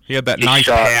 And He had that He nice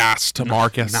shot- pass to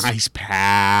Marcus. Nice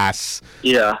pass.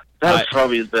 yeah, that was I-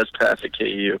 probably his best pass at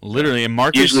KU. Literally, and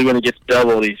Marcus. Usually when he gets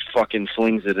doubled, he fucking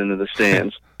flings it into the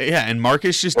stands Yeah, and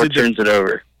Marcus just or did the turns it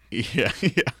over. Yeah.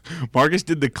 Marcus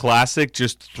did the classic,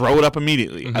 just throw it up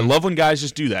immediately. I love when guys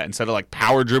just do that instead of like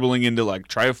power dribbling into like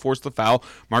try to force the foul.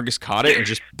 Marcus caught it and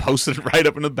just posted it right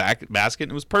up in the basket,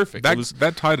 and it was perfect. That, It was,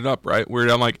 that tied it up, right? We were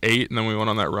down like 8, and then we went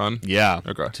on that run. yeah,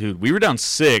 Okay. dude, we were down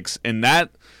 6, and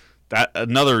that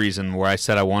another reason where I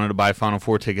said I wanted to buy Final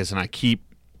Four tickets, and I keep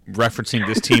referencing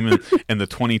this team and the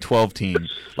 2012 team.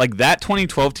 Like, that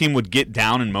 2012 team would get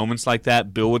down in moments like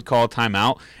that. Bill would call a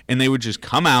timeout, and they would just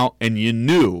come out, and you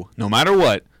knew, no matter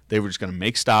what, they were just going to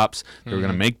make stops, they were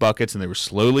going to make buckets, and they were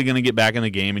slowly going to get back in the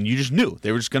game, and you just knew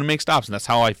they were just going to make stops, and that's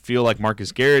how I feel like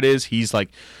Marcus Garrett is. He's like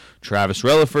Travis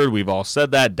Relaford. We've all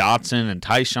said that. Dotson and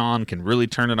Tyshawn can really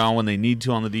turn it on when they need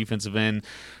to on the defensive end.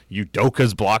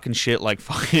 Udoka's blocking shit like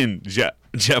fucking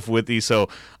Jeff Withey. So,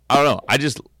 I don't know.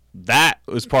 That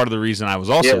was part of the reason I was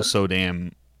also so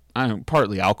damn,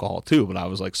 partly alcohol too, but I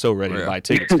was like so ready to buy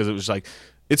tickets because it was like,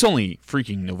 it's only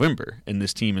freaking November and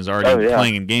this team is already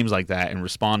playing in games like that and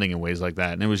responding in ways like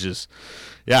that. And it was just,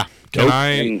 Can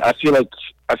And I feel like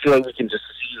we can just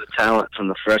see the talent from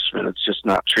the freshmen. It's just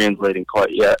not translating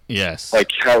quite yet. Yes. Like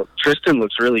how Tristan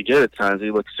looks really good at times.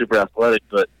 He looks super athletic,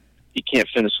 but he can't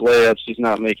finish layups. He's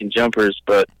not making jumpers,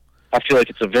 but I feel like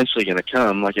it's eventually going to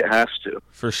come, like it has to.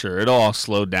 For sure. It'll all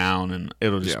slow down and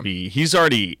it'll just be,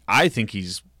 I think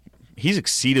he's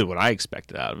exceeded what I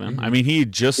expected out of him. I mean, he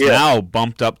just now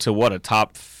bumped up to a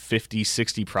top 50,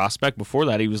 60 prospect. Before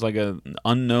that, he was like an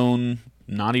unknown,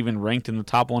 not even ranked in the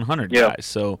top 100 guy.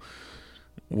 So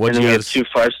And then we have 2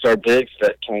 5-star bigs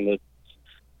that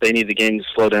they need the game to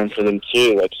slow down for them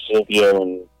too, like Silvio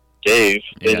and Dave.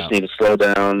 They just need to slow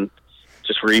down,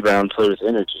 just rebound, play with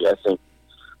energy.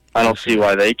 I don't see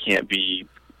why they can't be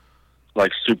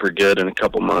like super good in a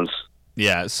couple months.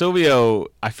 Yeah, Silvio,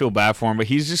 I feel bad for him, but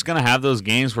he's just going to have those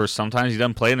games where sometimes he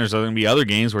doesn't play, and there's going to be other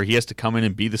games where he has to come in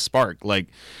and be the spark. Like,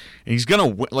 and he's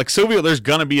going to, like, Silvio, there's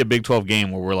going to be a Big 12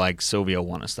 game where we're like, Silvio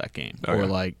won us that game. Oh, or, yeah.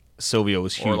 like, Silvio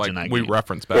was huge Or like in that we game.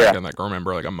 referenced back in that,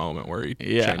 remember like a moment where he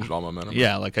Yeah. changed all momentum.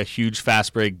 Yeah, like a huge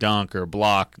fast break dunk or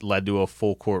block led to a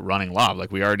full court running lob.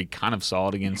 Like we already kind of saw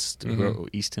it against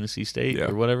East Tennessee State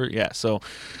or whatever. Yeah, so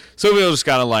Silvio just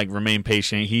got to like remain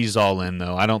patient. He's all in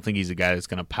though. I don't think he's a guy that's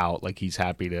going to pout. Like he's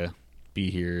happy to be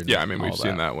here. And Yeah, I mean, we've all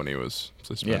seen that when he was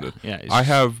suspended. Yeah, I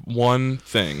have one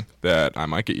thing that I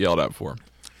might get yelled at for,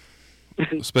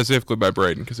 specifically by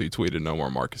Braden, because he tweeted no more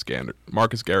Marcus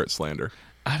Garrett slander.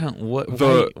 I don't.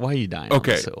 Why are you dying?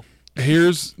 Okay, On this hill?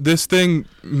 Here's this thing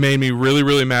made me really,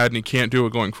 really mad, and he can't do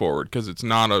it going forward because it's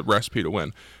not a recipe to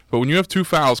win. But when you have 2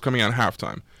 fouls coming out at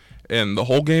halftime, and the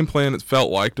whole game plan, it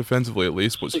felt like, defensively at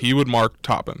least, was he would mark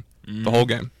Toppin the whole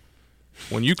game.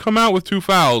 When you come out with 2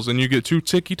 fouls and you get 2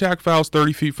 ticky-tack fouls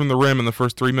 30 feet from the rim in the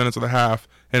first 3 minutes of the half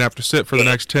and have to sit for the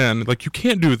next 10, like, you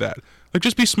can't do that. Like,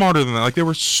 just be smarter than that. Like, they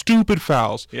were stupid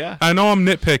fouls. Yeah. I know I'm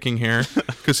nitpicking here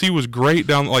because he was great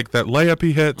down, like, that layup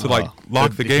he hit to,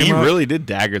 lock the game He up. really did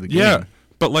dagger the game. Yeah,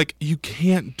 but, like, you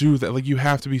can't do that. Like, you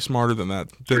have to be smarter than that.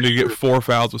 Then you get 4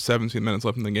 fouls with 17 minutes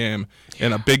left in the game.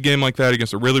 In a big game like that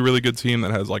against a really, really good team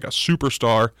that has, like, a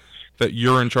superstar that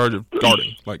you're in charge of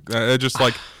guarding. Like, it just,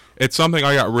 like, it's something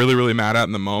I got really, really mad at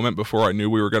in the moment before I knew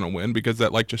we were going to win because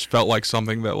that, like, just felt like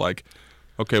something that, like,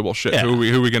 okay, well, shit, who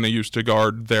are we going to use to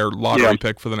guard their lottery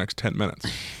pick for the next 10 minutes?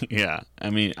 Yeah, I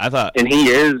mean, I thought... And he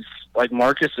is, like,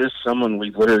 Marcus is someone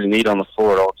we literally need on the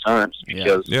floor at all times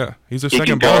because he's a he second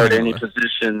can ball guard handler. any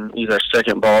position. He's our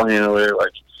second ball handler.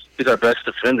 Like, he's our best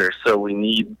defender, so we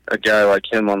need a guy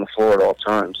like him on the floor at all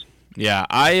times. Yeah,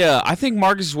 I think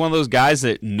Marcus is one of those guys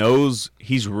that knows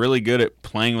he's really good at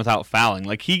playing without fouling.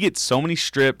 Like, he gets so many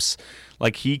strips.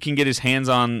 Like, he can get his hands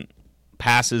on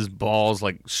passes, balls,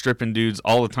 like stripping dudes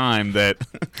all the time that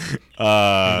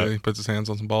He puts his hands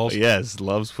on some balls. yes,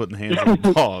 loves putting hands on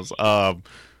balls.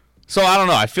 So I don't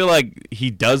know. I feel like he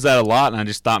does that a lot, and I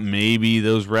just thought maybe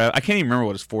those I can't even remember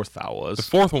what his 4th foul was. The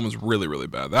 4th one was really, really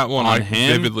bad. That one On I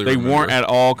him, vividly they remember. weren't at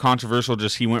all controversial.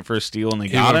 Just he went for a steal and they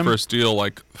He got went him. for a steal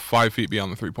like 5 feet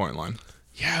beyond the 3-point line.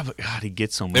 Yeah, but God, he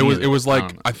gets so many. It was I like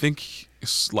don't know. I think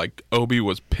like Obi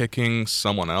was picking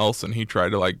someone else and he tried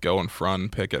to like go in front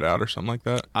and pick it out or something like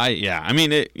that. I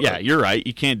mean, you're right.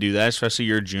 You can't do that, especially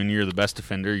you're a junior, you're the best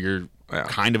defender. You're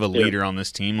kind of a leader on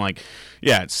this team. Like,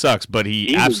 yeah, it sucks, but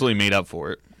he absolutely made up for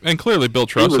it. And clearly Bill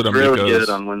He was trusted him really because good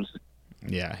on Wednesday.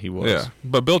 Yeah, he was. yeah,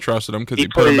 but Bill trusted him because He he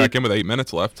put him played- back in with 8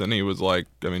 minutes left, and he was like,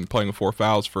 I mean, playing with 4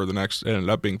 fouls for the next. It ended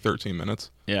up being 13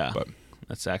 minutes. Yeah, But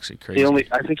that's actually crazy.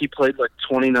 I think he played like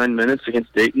 29 minutes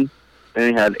against Dayton, and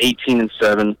he had 18 and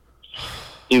 7.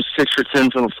 He was 6 for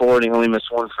 10 from the floor, and he only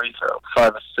missed 1 free throw,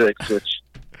 5 of 6, which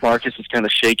Marcus is kind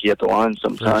of shaky at the line For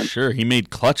sometimes. sure, he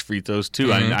made clutch free throws too.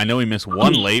 Mhm. I know he missed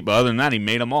one late, but other than that, he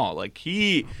made them all. Like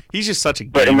he's just such a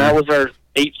But and gamer. that was our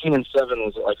 18 and 7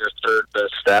 was like our 3rd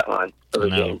best stat line of the I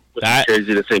know. game, which That- is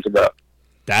crazy to think about.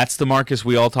 That's the Marcus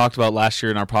we all talked about last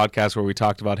year in our podcast, where we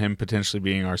talked about him potentially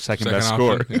being our second best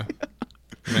option, scorer.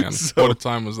 yeah. Man, So- what a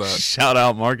time was that? Shout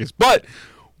out Marcus. But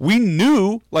we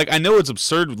knew, like, I know it's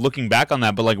absurd looking back on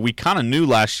that, but like we kind of knew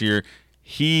last year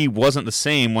he wasn't the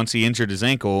same once he injured his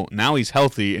ankle. Now he's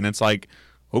healthy, and it's like,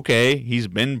 okay, he's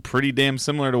been pretty damn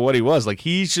similar to what he was. Like,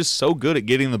 he's just so good at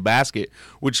getting the basket,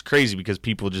 which is crazy because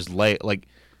people just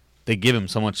they give him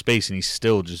so much space, and he's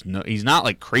still just he's not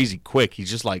like crazy quick. He's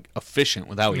just like efficient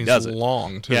with how he He's does it.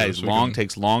 long too. Yeah, he's so he long, can-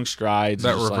 takes long strides.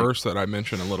 that and just, like- reverse that I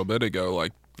mentioned a little bit ago,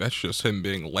 like that's just him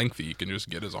being lengthy. You can just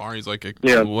get his arm. He's like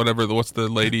whatever. What's the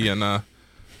lady in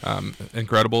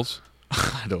Incredibles?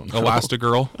 I don't know.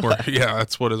 Elastigirl. Where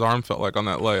that's what his arm felt like on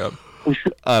that layup.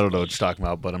 I don't know what you're talking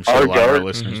about, but I'm sure Our a lot of our guard-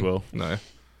 listeners will. No.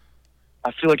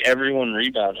 I feel like everyone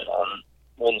rebounded on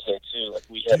Wednesday too. Like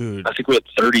we had, Dude. I think we had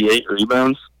 38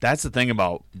 rebounds. That's the thing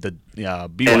about the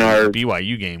And our-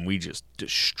 BYU game. We just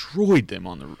destroyed them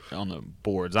on the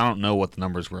boards. I don't know what the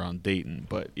numbers were on Dayton,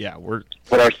 but yeah,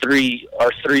 But our three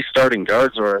starting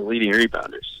guards were our leading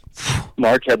rebounders.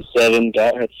 Mark had 7,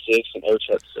 Dot had 6, and Oach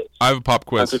had 6. I have a pop I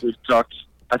quiz. think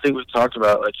we've talked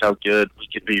about like how good we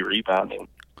could be rebounding,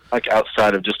 like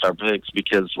outside of just our bigs,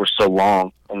 because we're so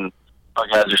long and our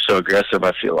guys are so aggressive.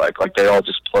 I feel like they all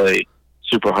just play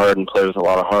super hard and play with a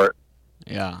lot of heart.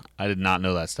 yeah. I did not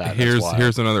know that stat.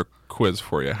 Here's another quiz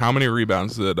for you. How many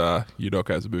rebounds did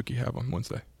Udoka Azubuike have on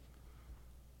Wednesday?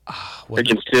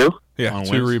 Against 2? Yeah, On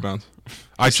 2 Wednesday? rebounds.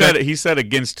 he said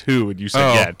against 2, and you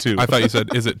said 2. I thought you said,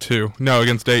 is it 2? No,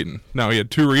 against Dayton. No, he had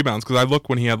 2 rebounds because I looked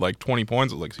when he had like 20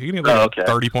 points. I was like, so he can have like okay. a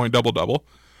 30-point double-double.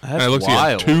 And it looks like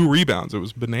he had 2 rebounds. It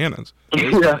was bananas.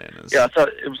 Bananas. Yeah, I thought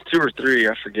it was 2 or 3.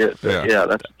 I forget. But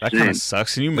that kind of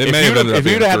sucks. And if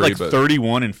you'd had like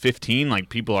 31 and 15, like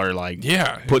people are like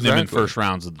putting him in first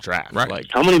rounds of the draft. Right. Like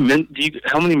how many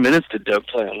minutes did Doak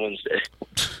play on Wednesday?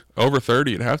 Over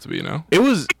 30, it'd have to be, It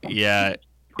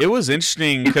was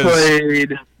interesting He because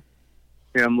played.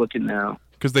 Here, I'm looking now.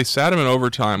 Because they sat him in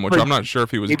overtime, which I'm not sure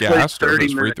if he was gassed or if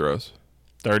his free throws.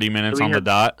 30 minutes on the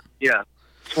dot. Yeah,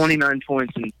 29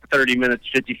 points in 30 minutes,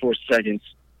 54 seconds.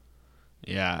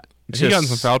 Yeah, he got in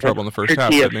some foul trouble in the first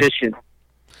half. Pretty efficient.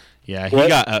 Yeah,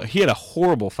 he had a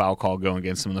horrible foul call going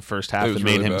against him in the first half that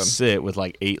made him sit with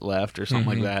like 8 left or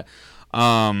something like that.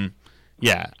 Even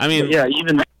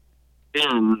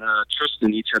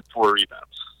Tristan each had 4 rebounds.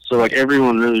 So like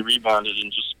everyone really rebounded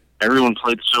and just everyone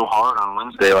played so hard on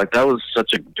Wednesday. Like that was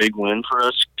such a big win for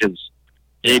us because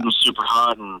Gabe was super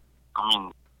hot, and I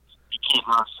mean you can't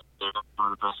not say they're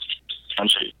one of the best teams in the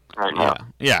country right now.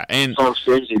 Yeah, and so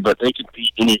crazy, but they could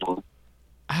beat anyone.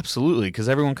 Absolutely, because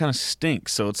everyone kind of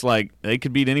stinks. So it's like they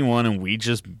could beat anyone, and we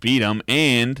just beat them.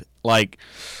 And like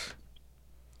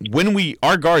when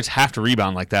our guards have to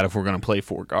rebound like that if we're going to play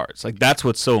 4 guards. Like that's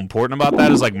what's so important about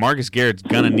that is like Marcus Garrett's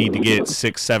going to need to get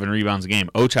 6-7 rebounds a game.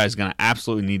 Ochai is going to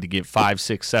absolutely need to get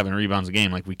 5-6-7 rebounds a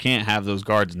game. Like we can't have those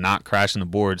guards not crashing the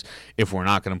boards if we're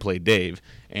not going to play Dave.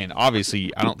 And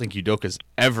obviously, I don't think Udoka's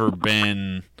ever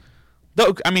been.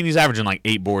 I mean, he's averaging like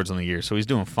 8 boards on the year, so he's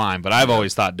doing fine. But I've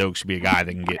always thought Doak should be a guy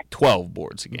that can get 12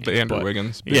 boards a game. The Andrew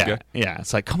Wiggins. Yeah.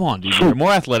 It's like, come on, dude. You're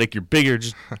more athletic. You're bigger.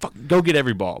 Just go get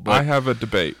every ball. But I have a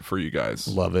debate for you guys.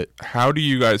 Love it. How do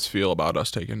you guys feel about us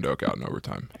taking Doak out in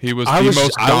overtime? He was the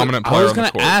most dominant player on the court. I was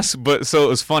going to ask, but so it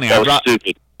was funny. I brought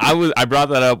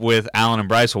that up with Alan and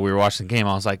Bryce while we were watching the game.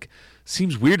 I was like,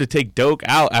 seems weird to take Doak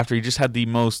out after he just had the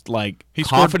most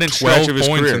confident stretch of his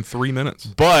career. He scored 12 points in 3 minutes.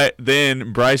 But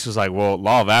then Bryce was like, well,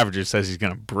 law of averages says he's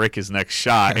going to brick his next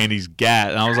shot, and he's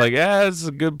gassed. And I was like, yeah, that's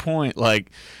a good point. But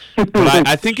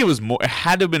I think it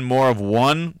had to have been more of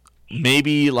one,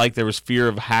 maybe like there was fear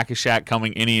of Hack-a-Shaq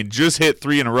coming in. He had just hit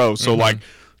 3 in a row. So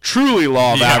truly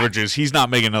law of averages, he's not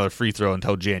making another free throw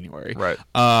until January. Right.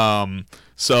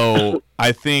 So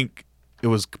I think it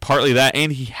was partly that,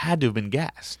 and he had to have been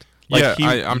gassed.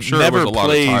 I'm sure it was a lot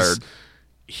of tired.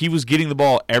 He was getting the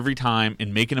ball every time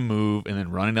and making a move and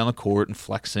then running down the court and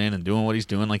flexing and doing what he's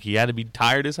doing. Like he had to be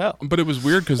tired as hell. But it was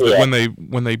weird because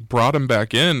when they brought him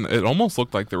back in, it almost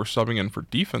looked like they were subbing in for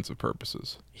defensive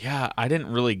purposes. Yeah, I didn't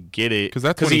really get it because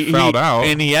that's when he fouled out,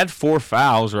 and he had 4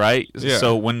 fouls, right? Yeah.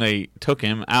 So when they took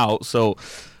him out, so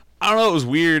I don't know. It was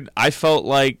weird. I felt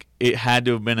like it had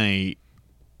to have been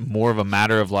more of a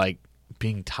matter of like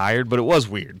being tired, but it was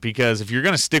weird because if you're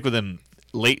going to stick with him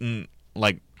late in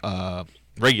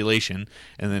regulation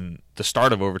and then the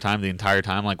start of overtime the entire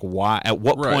time, like why? At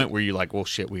what point were you like, well,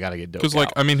 shit, we got to get Doak out?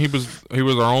 Because I mean, he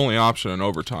was our only option in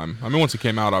overtime. I mean, once he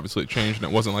came out, obviously it changed,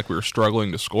 and it wasn't like we were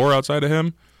struggling to score outside of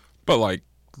him, but like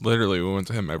literally we went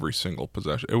to him every single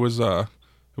possession. It was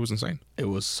insane. It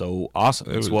was so awesome.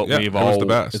 It's the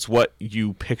best. It's what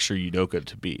you picture Udoka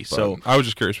to be. But so I was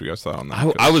just curious what you guys thought on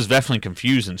that. I was definitely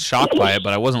confused and shocked by it,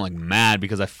 but I wasn't like mad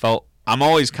because I felt I'm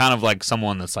always kind of like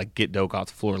someone that's like get Doak off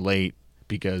the floor late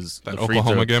because that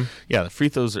Oklahoma game. Yeah, the free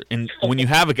throws are, and when you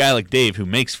have a guy like Dave who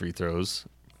makes free throws,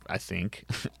 I think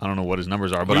I don't know what his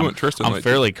numbers are, but I'm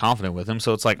fairly confident with him.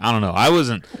 So it's like I don't know. I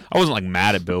wasn't like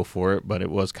mad at Bill for it, but it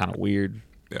was kind of weird.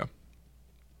 Yeah.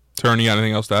 Turn, you got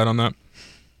anything else to add on that?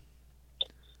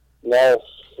 No,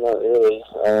 not really.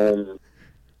 I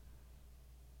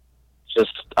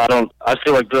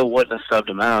feel like Bill wouldn't have subbed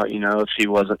him out, if he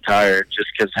wasn't tired, just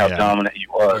because how dominant he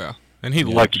was. Yeah. And he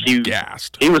looked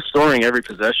gassed. He was scoring every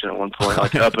possession at one point,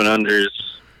 like up and unders,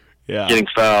 getting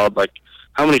fouled. Like,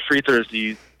 how many free throws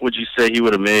would you say he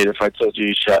would have made if I told you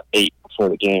he shot 8 before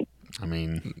the game? I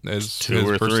mean, his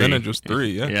percentage was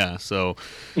 3, yeah. Yeah, so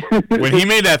when he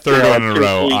made that third one in a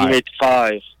row, he made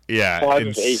 5. Yeah, 5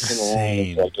 of 8 in a row.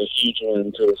 It's like a huge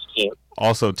win to his team.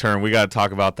 Also, Turn, we got to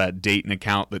talk about that Dayton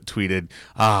account that tweeted,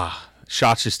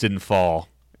 shots just didn't fall.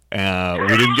 We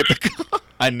didn't get the...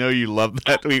 I know you love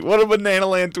that tweet. What a Banana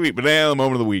Land tweet. Banana Land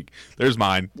moment of the week. There's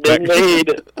mine. They made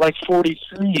like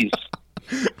 43s.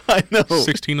 I know.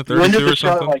 16 to 32 or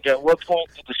something. At what point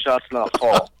did the shots not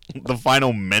fall? The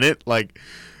final minute? Like,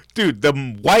 dude, the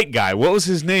white guy, what was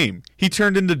his name? He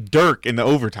turned into Dirk in the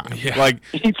overtime. Yeah. Like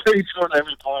he scored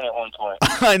every point at one point.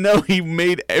 I know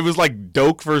it was like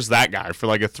Doak versus that guy for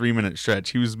like a 3-minute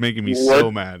stretch. He was making me so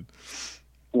mad.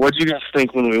 What did you guys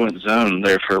think when we went zone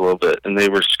there for a little bit and they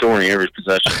were scoring every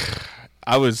possession?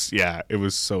 it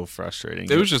was so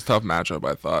frustrating. It was just a tough matchup,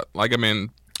 I thought. Like, I mean,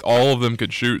 all of them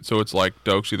could shoot, so it's like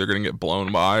Doak's either going to get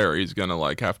blown by or he's going to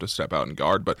like have to step out and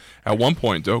guard. But at one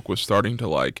point, Doak was starting to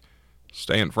like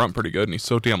stay in front pretty good, and he's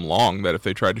so damn long that if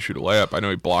they tried to shoot a layup, I know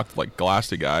he blocked like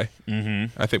glassed a guy.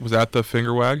 I think was that the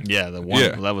finger wag? Yeah, the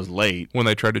one that was late when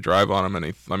they tried to drive on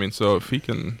him, and so if he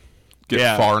can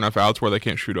get far enough out where they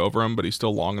can't shoot over him, but he's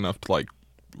still long enough to like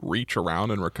reach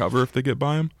around and recover if they get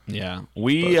by him. Yeah.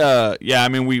 We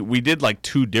did like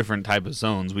two different type of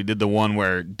zones. We did the one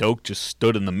where Doak just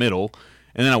stood in the middle,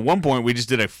 and then at one point we just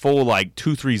did a full like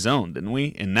 2-3 zone, didn't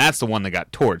we? And that's the one that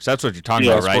got torched. That's what you're talking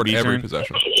about, right? Every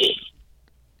possession.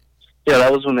 Yeah,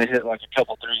 that was when they hit like a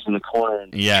couple threes in the corner.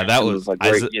 And that was like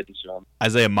great getting to him.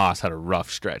 Isaiah Moss had a rough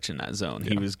stretch in that zone.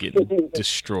 He was getting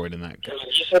destroyed in that.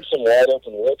 He just had some wide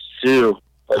open looks too.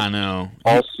 Like, I know.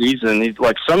 All season, he's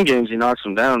like some games he knocks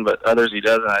them down, but others he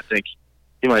doesn't. I think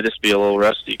he might just be a little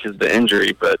rusty because of the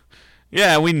injury. But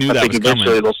yeah, we knew that was coming.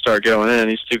 Eventually they'll start going in.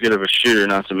 He's too good of a shooter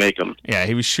not to make them. Yeah,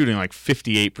 he was shooting like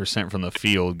 58% from the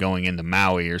field going into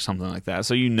Maui or something like that.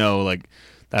 So like.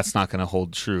 That's not going to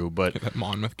hold true, but that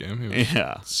Monmouth game, he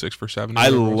was 6 for 7. I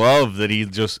love that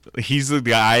he's the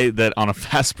guy that on a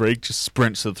fast break just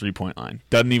sprints to the 3-point line,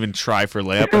 doesn't even try for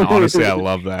layup. And honestly, I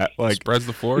love that. Like spreads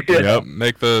the floor,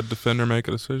 make the defender make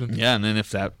a decision. Yeah, and then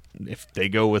if they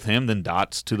go with him, then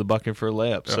Dots to the bucket for a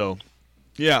layup. Yep. So.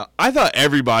 Yeah, I thought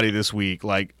everybody this week,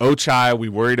 like Ochai, we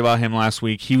worried about him last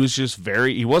week. He was just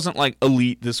he wasn't like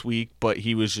elite this week, but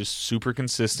he was just super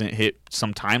consistent, hit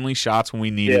some timely shots when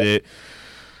we needed it.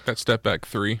 That step back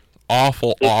 3.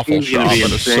 Awful shot, but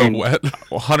it's so wet.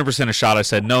 100% a shot. I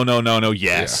said, no,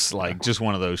 yes. Yeah. Like, just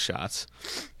one of those shots.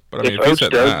 But I mean, if Oach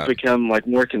does become, like,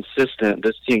 more consistent,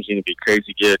 this team's going to be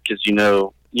crazy good because you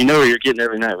know where you're getting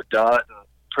every night with Dot and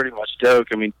pretty much Doak.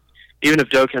 I mean, even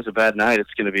if Doak has a bad night,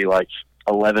 it's going to be, like,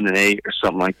 11-8 or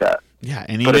something like that. Yeah,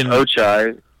 and but if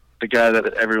Ochai, the guy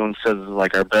that everyone says is,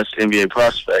 like, our best NBA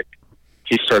prospect,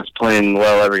 he starts playing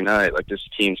well every night, like, this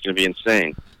team's going to be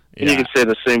insane. And you can say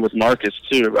the same with Marcus,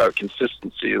 too, about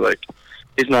consistency. Like,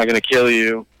 he's not going to kill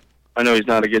you. I know he's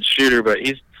not a good shooter, but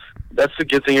that's the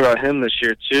good thing about him this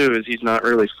year, too, is he's not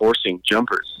really forcing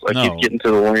jumpers. Like, he's getting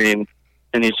to the lane,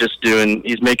 and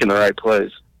he's making the right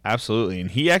plays. Absolutely.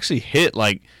 And he actually hit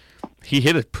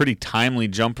a pretty timely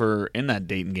jumper in that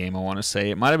Dayton game, I want to say.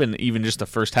 It might have been even just the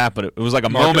first half, but it was like a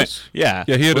moment. Yeah.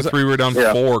 Yeah, he had a 3 we're down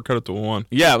 4, cut it to 1.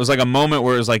 Yeah, it was like a moment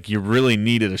where it was like you really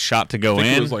needed a shot to go in.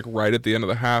 It was like right at the end of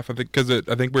the half. I think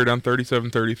we were down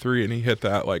 37-33, and he hit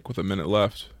that like with a minute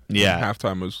left. Yeah. And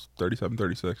halftime was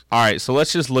 37-36. All right, so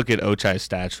let's just look at Ochai's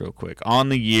stats real quick. On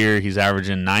the year, he's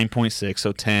averaging 9.6,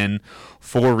 so 10,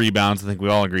 4 rebounds. I think we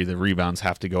all agree the rebounds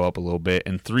have to go up a little bit,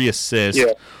 and 3 assists.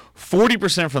 Yeah.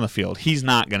 40% from the field. He's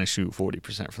not going to shoot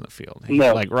 40% from the field.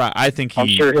 No. I think I'm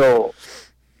sure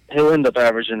he'll end up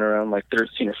averaging around like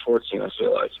 13 or 14, I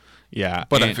feel like. Yeah.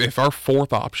 But if our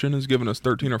fourth option is giving us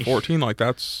 13 or 14, like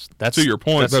that's to your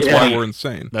point, that's why we're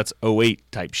insane. That's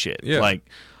 08 type shit. Yeah.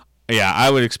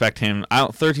 I would expect him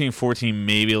 13, 14,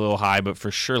 maybe a little high, but for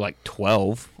sure like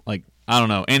 12. Like, I don't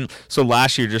know. And so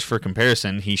last year, just for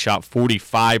comparison, he shot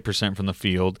 45% from the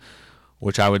field,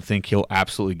 which I would think he'll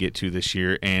absolutely get to this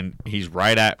year, and he's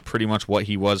right at pretty much what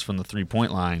he was from the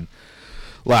 3-point line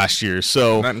last year.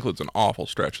 So and that includes an awful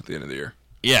stretch at the end of the year.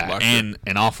 Yeah, and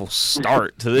an awful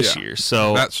start to this year.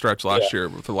 So that stretch last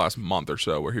year for the last month or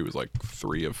so where he was like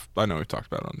 3 of – I know we talked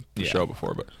about it on the show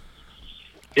before, but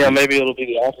 – yeah, maybe it'll be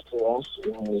the opposite last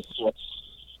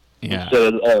year.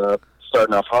 Instead of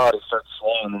starting off hot, he starts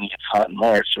slow, and then he gets hot in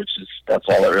March, that's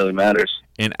all that really matters.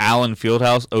 In Allen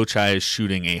Fieldhouse, Ochai is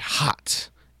shooting a hot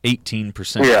 18%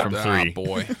 from 3. Oh,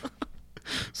 boy.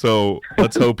 So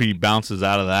let's hope he bounces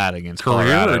out of that against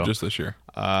Colorado. Career or just this year?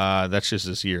 That's just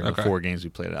this year. The 4 games we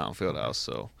played at Allen Fieldhouse.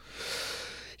 So,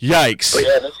 yikes. But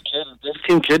yeah, this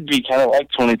team could be kind of like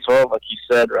 2012, like you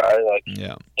said, right? Like,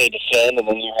 they defend, and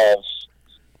then you have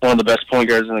one of the best point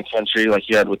guards in the country, like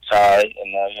you had with Ty,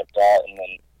 and now you have Dot, and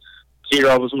then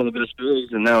T-Rob was one of the best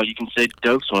bigs, and now you can say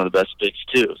Doak's one of the best bigs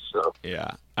too. So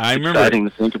yeah, I remember. Exciting to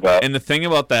think about. And the thing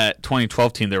about that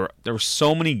 2012 team, there were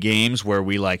so many games where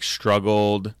we like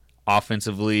struggled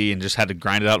offensively and just had to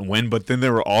grind it out and win. But then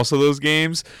there were also those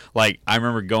games, like I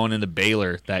remember going into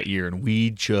Baylor that year and we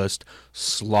just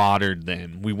slaughtered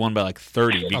them. We won by like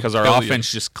 30 because our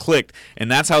offense just clicked. And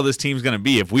that's how this team's going to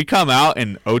be. If we come out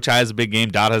and Ochai has a big game,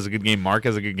 Dot has a good game, Mark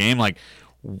has a good game, like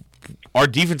our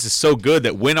defense is so good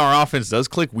that when our offense does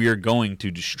click, we are going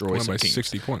to destroy some teams.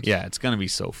 60 points. Yeah, it's going to be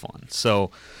so fun.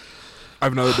 So I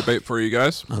have another debate for you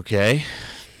guys. Okay.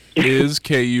 Is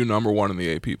KU number 1 in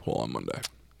the AP poll on Monday?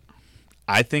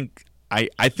 I think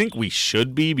we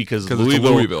should be because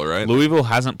Louisville, right? Louisville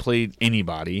hasn't played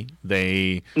anybody.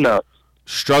 No.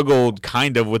 struggled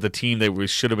kind of with a team that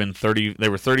should have been 30. They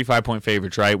were 35-point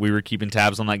favorites, right? We were keeping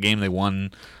tabs on that game. They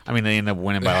won. I mean, they ended up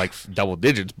winning by like double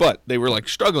digits, but they were like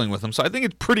struggling with them. So I think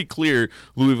it's pretty clear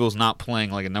Louisville's not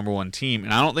playing like a number one team,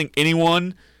 and I don't think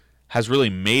anyone has really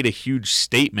made a huge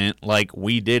statement like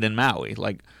we did in Maui.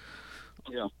 Like,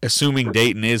 assuming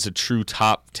Dayton is a true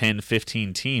top 10,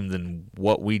 15 team, then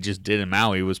what we just did in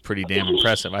Maui was pretty damn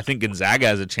impressive. I think Gonzaga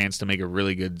has a chance to make a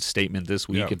really good statement this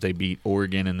week if they beat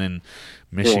Oregon and then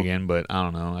Michigan, but I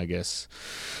don't know, I guess.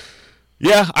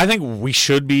 Yeah, I think we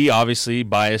should be, obviously,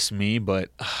 bias me, but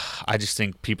I just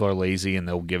think people are lazy and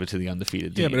they'll give it to the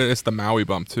undefeated team. Yeah, but it's the Maui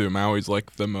bump, too. Maui's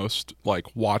like the most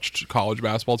watched college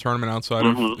basketball tournament outside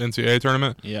of NCAA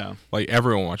tournament. Yeah. Like,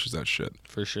 everyone watches that shit.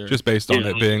 For sure. Just based on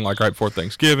it being like right before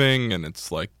Thanksgiving, and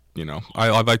it's like, you know, I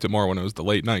liked it more when it was the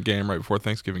late night game right before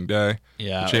Thanksgiving Day.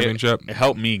 Yeah. The championship. It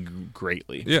helped me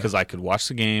greatly because I could watch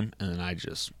the game and then I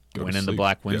just went into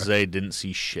Black Wednesday, didn't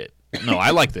see shit. No, I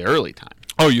like the early time.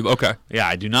 Oh, okay. Yeah,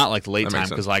 I do not like the late time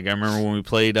because, like, I remember when we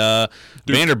played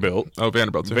Vanderbilt. Oh,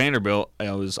 Vanderbilt, too. Vanderbilt,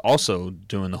 I was also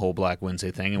doing the whole Black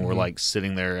Wednesday thing, and we're, like,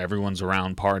 sitting there. Everyone's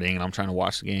around partying, and I'm trying to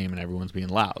watch the game, and everyone's being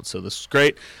loud. So this was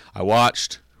great. I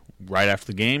watched right after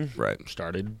the game. Right.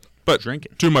 Started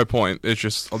drinking. To my point, it's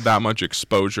just that much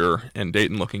exposure and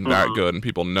Dayton looking that good and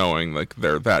people knowing, like,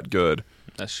 they're that good.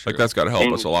 That's true. Like, that's got to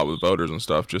help us a lot with voters and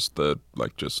stuff. Just the,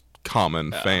 like, just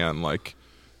common fan, like,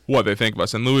 what they think of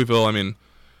us. In Louisville, I mean,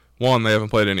 one, they haven't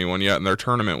played anyone yet, and their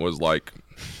tournament was like,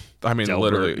 I mean,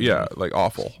 Delbert. literally, like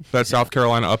awful. That South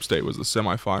Carolina Upstate was the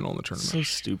semifinal in the tournament. So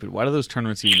stupid. Why do those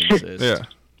tournaments even exist? Yeah.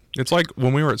 It's like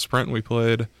when we were at Sprint, we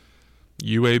played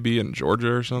UAB in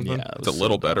Georgia or something. Yeah, it's a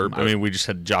little better. I mean, we just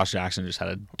had Josh Jackson just had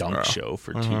a dunk show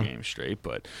for 2 games straight.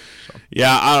 But,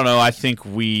 yeah, I don't know. I think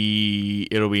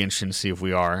it'll be interesting to see if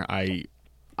we are. I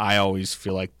always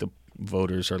feel like the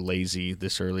voters are lazy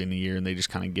this early in the year, and they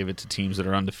just kind of give it to teams that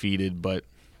are undefeated, but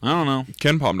I don't know.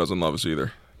 Ken Palm doesn't love us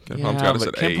either. Ken Palm's got us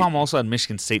at 8. Ken Palm also had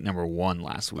Michigan State number 1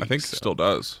 last week. I think it still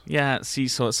does. Yeah, see,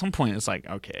 so at some point it's like,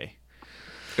 okay.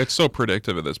 It's so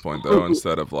predictive at this point, though,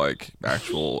 instead of like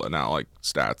actual like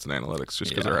stats and analytics, just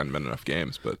because there hadn't been enough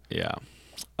games. But yeah.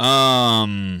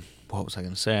 What was I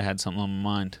going to say? I had something on my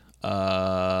mind.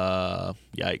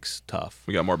 Yikes, tough.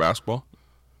 We got more basketball.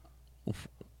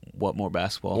 What more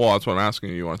basketball? Well, that's what I'm asking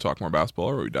you. You want to talk more basketball,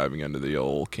 or are we diving into the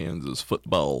old Kansas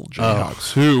football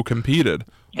Jayhawks who competed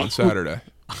on Saturday?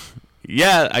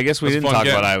 Yeah, I guess we didn't talk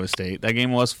game. about Iowa State. That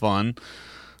game was fun.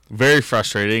 Very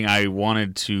frustrating. I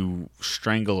wanted to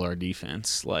strangle our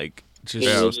defense. Like, just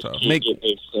it was tough. Get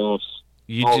big stops.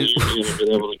 You All just you're going to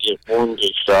be able to get one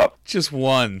big stop. just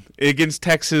one against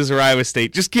Texas or Iowa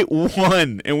State. Just get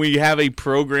one, and we have a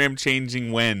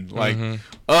program-changing win. Like,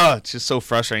 it's just so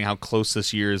frustrating how close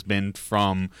this year has been.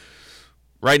 From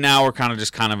right now, we're kind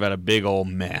of at a big old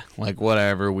meh. Like,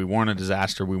 whatever. We weren't a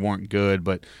disaster. We weren't good,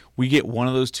 but we get one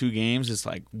of those 2 games. It's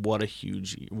like, what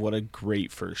a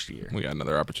great first year. We got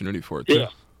another opportunity for it too. Yeah.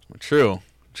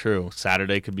 True.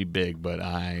 Saturday could be big, but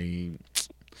It's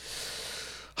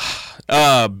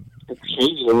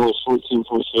crazy. They're only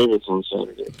 14-point favorites on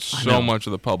Saturday. So much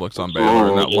of the public's on Baylor,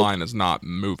 and that line is not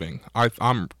moving.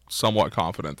 I'm somewhat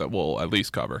confident that we'll at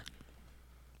least cover.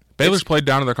 Baylor's played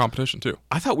down to their competition too.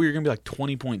 I thought we were gonna be like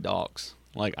 20-point dogs.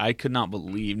 Like, I could not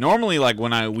believe. Normally, like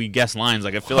when we guess lines,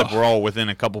 like I feel like we're all within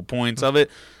a couple points of it.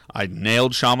 I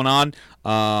nailed Chaminade.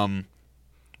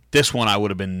 This one I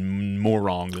would have been more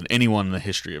wrong than anyone in the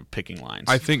history of picking lines.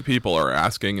 I think people are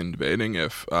asking and debating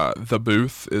if the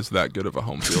booth is that good of a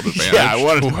home field advantage. Yeah, I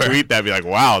wanted to tweet that, be like,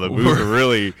 wow, the booth are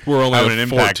really we're only having a an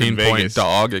impact in 14-point Vegas.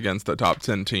 dog against a top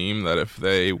 10 team that if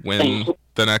they win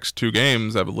the next 2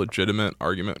 games, have a legitimate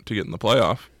argument to get in the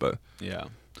playoff. But yeah.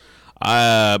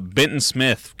 Benton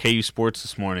Smith, KU Sports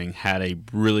this morning, had a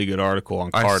really good article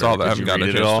on Carter. I saw that. I Did haven't you gotten a read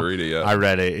it chance at all? to read it yet. I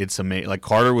read it. It's amazing. Like,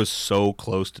 Carter was so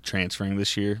close to transferring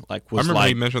this year. Like, I remember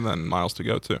he mentioned that in Miles to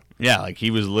Go too. Yeah, like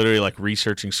he was literally like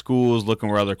researching schools, looking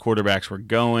where other quarterbacks were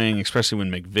going, especially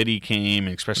when McVitie came,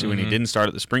 and especially when he didn't start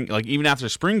at the spring. Like, even after the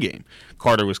spring game,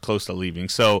 Carter was close to leaving.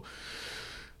 So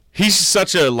he's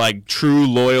such a like true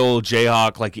loyal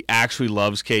Jayhawk. Like, he actually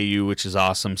loves KU, which is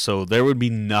awesome. So there would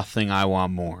be nothing I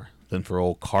want more than for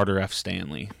old Carter F.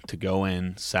 Stanley to go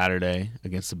in Saturday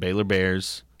against the Baylor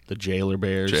Bears, the Jailer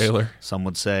Bears, some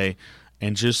would say,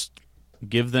 and just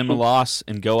give them a loss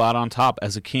and go out on top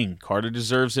as a king. Carter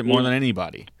deserves it more than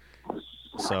anybody.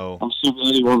 So I'm so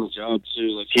glad he won the job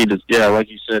too. Like like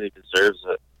you said, he deserves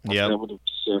it. Yeah, that would have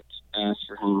sucked ass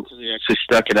for him because he actually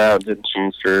stuck it out, didn't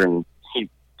transfer, and he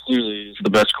clearly is the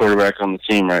best quarterback on the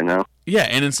team right now. Yeah,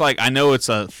 and it's like, I know it's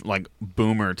a like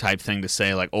boomer type thing to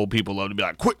say. Like, old people love to be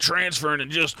like, quit transferring and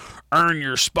just earn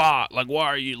your spot. Like, why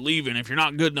are you leaving? If you're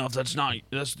not good enough, that's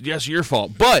your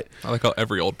fault. But I like how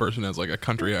every old person has like a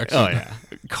country accent. oh yeah,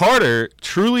 Carter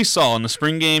truly saw in the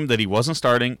spring game that he wasn't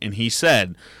starting, and he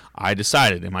said, I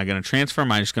decided, am I going to transfer?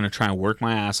 Am I just going to try and work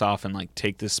my ass off and like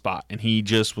take this spot? And he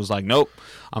just was like, nope,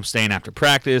 I'm staying after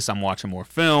practice. I'm watching more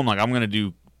film. Like, I'm going to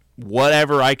do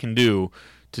whatever I can do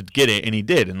to get it, and he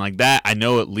did. And like that, I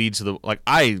know it leads to the, like,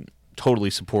 I totally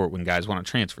support when guys want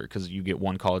to transfer because you get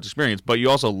one college experience, but you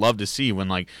also love to see when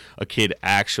like a kid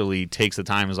actually takes the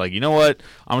time and is like, you know what,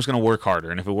 I'm just going to work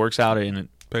harder, and if it works out and it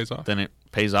Pays off. then it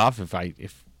pays off. If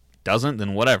it doesn't,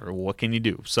 then whatever. What can you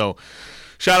do? So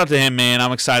shout out to him, man.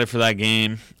 I'm excited for that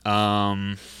game.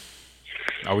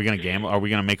 Are we gonna gamble? Are we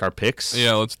gonna make our picks?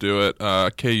 Yeah, let's do it.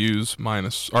 KU's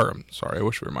minus. Or sorry, I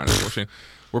wish we were minus 14.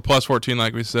 We're plus 14,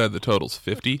 like we said. The total's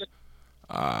 50.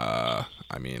 I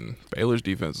mean, Baylor's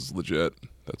defense is legit.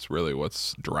 That's really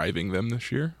what's driving them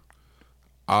this year.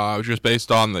 Just based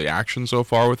on the action so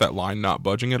far with that line not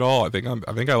budging at all, I think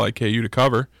I like KU to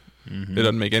cover. Mm-hmm. It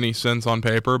doesn't make any sense on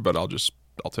paper, but I'll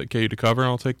take KU to cover, and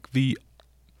I'll take the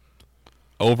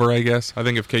over, I guess. I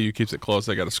think if KU keeps it close,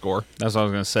 they got to score. That's what I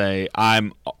was gonna say. I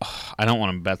don't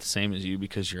want to bet the same as you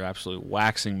because you're absolutely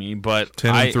waxing me. But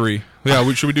 10-3.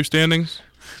 Yeah, should we do standings?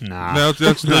 Nah. No,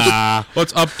 Nah.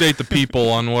 Let's update the people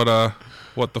on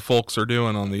what the folks are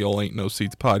doing on the Old Ain't No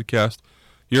Seats podcast.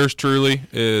 Yours truly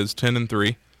is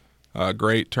 10-3.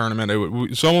 Great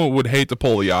tournament. Someone would hate to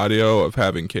pull the audio of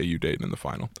having KU Dayton in the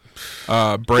final.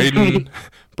 Braden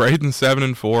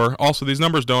 7-4. Also, these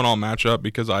numbers don't all match up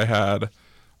because I had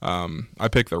I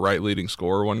picked the right leading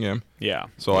scorer one game. Yeah.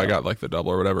 So I got like the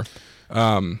double or whatever.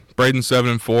 Braden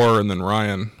 7-4, and then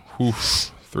Ryan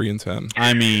 3-10.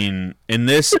 I mean, in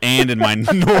this and in my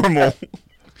normal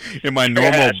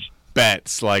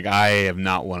bets, like I have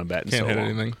not won a bet in Can't so hit long.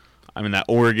 anything. I mean, that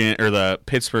Oregon or the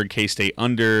Pittsburgh K-State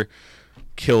under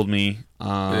killed me.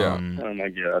 Oh my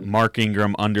God. Mark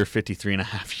Ingram under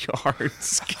 53.5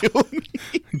 yards killed me.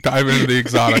 Dive into the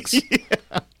exotics.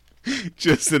 Yeah.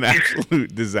 Just an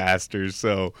absolute disaster.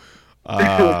 So,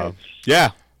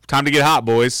 yeah, time to get hot,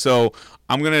 boys. So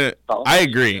I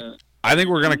agree. I think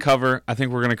we're going to cover. I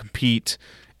think we're going to compete.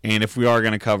 And if we are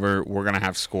going to cover, we're going to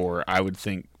have score, I would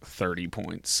think, 30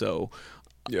 points. So,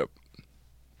 Yep.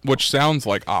 Which sounds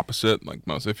like opposite, like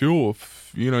most. If you're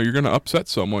going to upset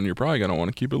someone, you're probably going to want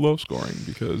to keep it low scoring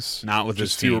because not with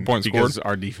just this fewer team, points because scored.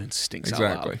 our defense stinks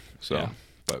Exactly. out loud. So, Yeah.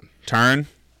 but Turn.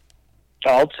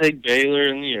 I'll take Baylor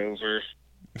in the over.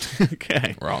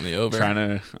 Okay. we're on the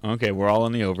over. Okay, we're all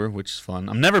on the over, which is fun.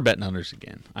 I'm never betting unders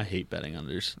again. I hate betting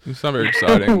unders. It's not very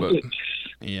exciting, but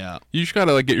Yeah. you just got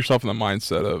to get yourself in the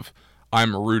mindset of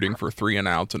I'm rooting for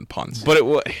 3-and-outs and punts. But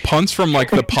it punts from like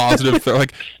the positive,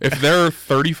 like if they're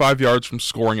 35 yards from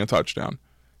scoring a touchdown,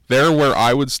 they're where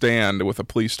I would stand with a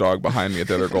police dog behind me at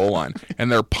the other goal line,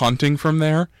 and they're punting from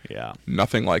there. Yeah.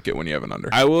 Nothing like it when you have an under.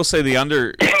 I will say the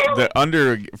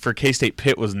under for K-State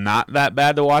Pitt was not that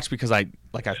bad to watch because I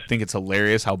think it's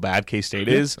hilarious how bad K-State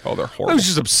is. Oh, they're It horrible. was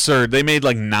just absurd. They made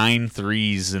like 9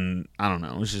 threes, and I don't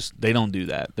know. It was just they don't do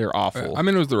that. They're awful. I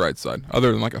mean, it was the right side,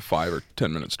 other than like a 5 or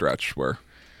 10 minute stretch where,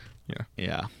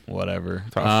 Yeah, whatever.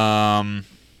 Tough.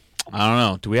 I don't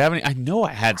know. Do we have any? I know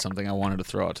I had something I wanted to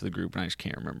throw out to the group, and I just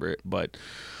can't remember it. But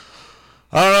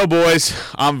I don't know, boys.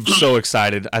 I'm so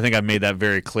excited. I think I made that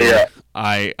very clear. Yeah.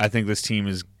 I think this team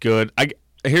is good.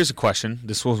 Here's a question.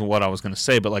 This wasn't what I was going to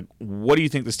say, but like, what do you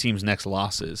think this team's next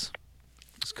loss is?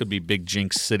 This could be big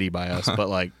jinx city by us, but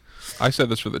like, I said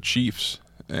this for the Chiefs,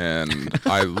 and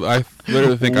I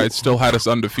literally think I still had us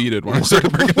undefeated when I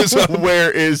started bringing this up.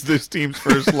 where is this team's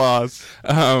first loss?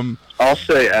 I'll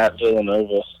say at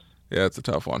Villanova. Yeah, it's a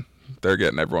tough one. They're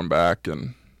getting everyone back,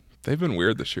 and they've been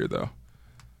weird this year, though.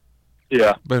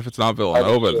 Yeah. But if it's not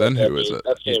Villanova, then who is it?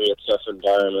 That's going to be a tough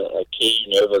environment. Like, KU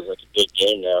Nova's like a big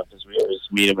game now because we always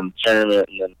meet them in the tournament,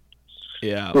 and then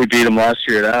Yeah. we beat them last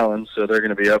year at Allen, so they're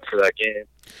going to be up for that game.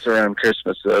 It's around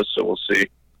Christmas, though, so we'll see.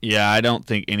 Yeah, I don't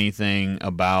think anything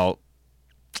about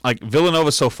like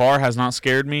Villanova so far has not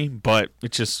scared me, but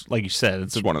it's just like you said,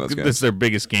 it's one of those games. It's their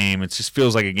biggest game. It just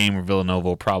feels like a game where Villanova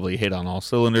will probably hit on all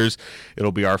cylinders.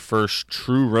 It'll be our first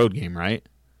true road game, right?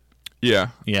 Yeah.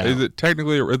 Yeah. Is it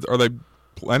technically, are they,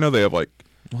 I know they have like,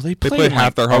 Well, they play in,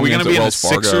 half their Are home we going games to be at in the Wells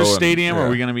Fargo Sixers and- Stadium, or yeah. are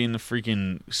we going to be in the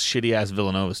freaking shitty ass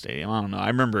Villanova Stadium? I don't know. I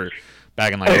remember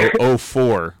back in like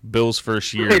 04, Bill's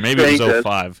first year, maybe it was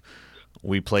 05.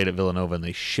 We played at Villanova and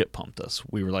they shit pumped us.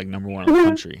 We were like number 1 in the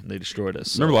country. And they destroyed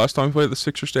us. So remember last time we played at the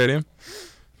Sixer Stadium?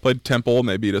 Played Temple, and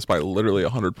they beat us by literally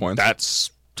 100 points.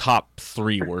 that's top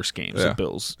 3 worst games Yeah. of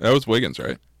Bills. That was Wiggins,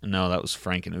 right? No, that was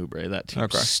Frank and Oubre. That team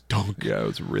stunk. Yeah, it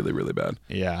was really, really bad.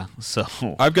 Yeah, so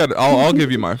I'll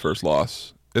give you my first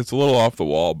loss. It's a little off the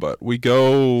wall, but we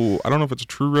go. I don't know if it's a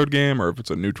true road game or if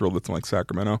it's a neutral that's in like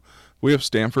Sacramento. We have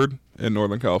Stanford in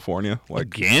Northern California. Like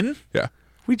again? Yeah.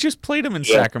 We just played them in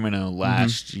Sacramento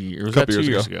last year. Or was that 2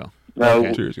 years ago? No,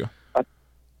 Okay. 2 years ago.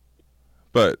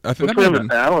 But I we think that played might them have at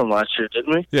been. Allen last year,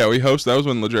 didn't we? Yeah, we hosted. That was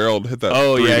when LeGerald hit that.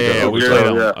 Oh, three yeah, to yeah, go. yeah. We Yeah, played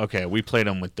them. yeah. Okay, we played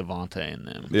them with Devontae and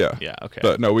them. Yeah. Yeah, okay.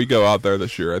 But no, we go out there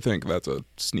this year. I think that's a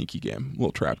sneaky game, a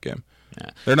little trap game. Yeah.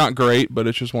 They're not great, but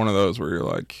it's just one of those where you're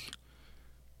like,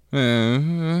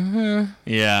 Yeah,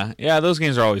 those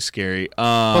games are always scary.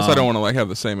 Plus, I don't want to like have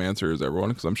the same answer as everyone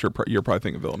because I'm sure you're probably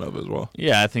thinking Villanova as well.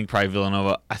 Yeah, I think probably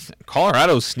Villanova.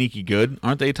 Colorado's sneaky good.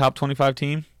 Aren't they a top 25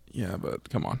 team? Yeah, but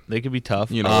come on, They could be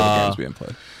tough. you know what the game's being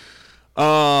played.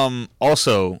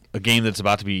 Also, a game that's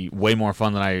about to be way more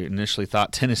fun than I initially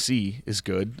thought. Tennessee is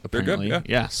good, They're good,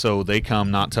 apparently. yeah. So they come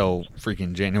not till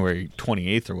freaking January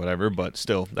 28th or whatever, but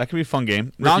still, that could be a fun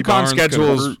game. Ricky Barnes can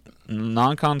hurt.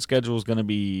 Non-con schedule is going to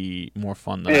be more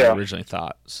fun than I Yeah. originally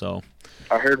thought. So,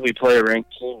 I heard we play a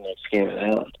ranked team next game at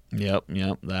Allen. yep,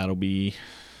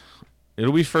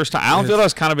 it'll be first time.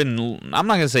 Allenfield kind of been. I'm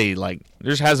not going to say like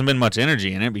there just hasn't been much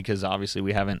energy in it because obviously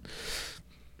we haven't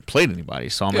played anybody.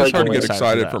 So I'm It's hard to really get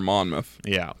excited that. for Monmouth.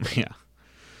 Yeah.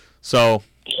 So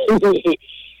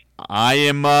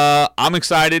I'm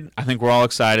excited. I think we're all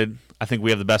excited. I think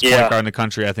we have the best point guard in the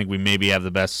country. I think we maybe have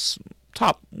the best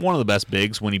one of the best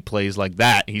bigs. When he plays like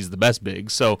that, he's the best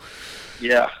big. So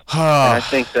Yeah. And I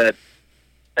think that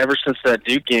ever since that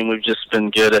Duke game, we've just been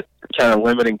good at kind of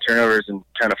limiting turnovers and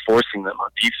kind of forcing them on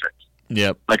defense.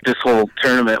 Yep. Like this whole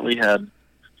tournament, we had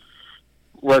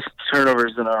less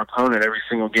turnovers than our opponent every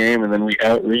single game, and then we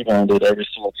out-rebounded every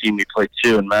single team we played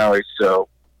to in Maui. So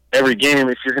every game,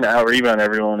 if you're going to out-rebound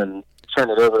everyone and turn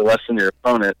it over less than your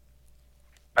opponent,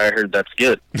 I heard that's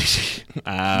good.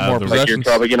 More Like you're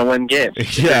probably going to win games.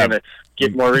 Yeah. You're going to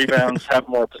get more rebounds, have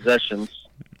more possessions.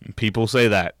 People say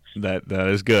that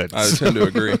is good. I tend to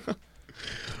agree.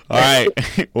 All right.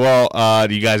 Well,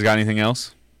 do you guys got anything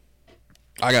else?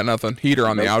 I got nothing. Heater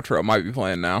on the outro might be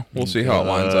playing now. We'll see how it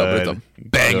lines up. It's a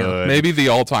banger. Good. Maybe the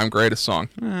all-time greatest song.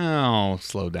 Oh,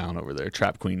 slow down over there.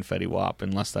 Trap Queen Fetty Wap.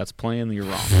 Unless that's playing, you're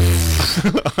wrong.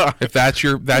 If that's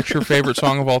your favorite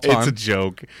song of all time, It's a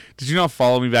joke. Did you not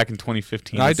follow me back in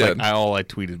 2015? I It's like did. all I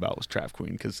tweeted about was Trap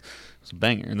Queen because it was a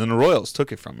banger. And then the Royals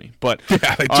took it from me. But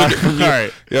yeah, they took it from you. All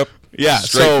right. Yep. Yeah,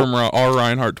 Straight so- from R.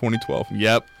 Reinhardt 2012.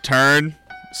 Yep. Turn.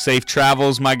 Safe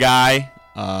travels, my guy.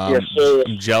 Yes, sir.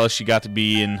 I'm jealous you got to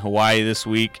be in Hawaii this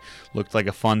week. Looked like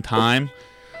a fun time.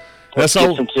 Let's That's get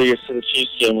all. some tickets to the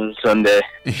Chiefs game on Sunday.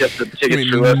 Get the It's tickets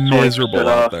for gonna less be 20% miserable out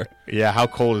off. there. Yeah, how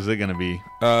cold is it going to be?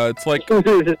 It's like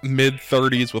mid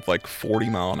 30s with like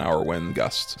 40-mile-an-hour wind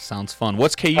gusts. Sounds fun.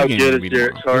 What's KU How game good going to is be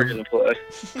Derek tomorrow? Carr going to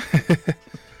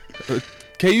play?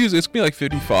 KU's it's gonna be like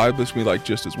 55, but it's gonna be like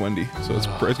just as windy, so it's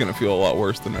gonna feel a lot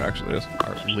worse than it actually is.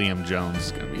 Liam Jones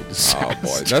is going to be a Oh disaster.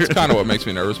 boy, that's kind of what makes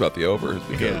me nervous about the over, is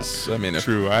because I mean, if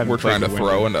True, I haven't we're played trying to the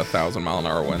throw windy. into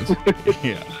 1,000-mile-an-hour winds.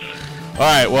 Yeah. All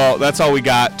right. Well, that's all we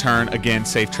got. Turn again.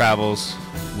 Safe travels.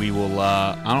 We will.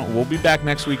 We'll be back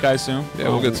next week, I assume. Yeah,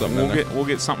 we'll get something in there. We'll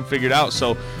get something figured out.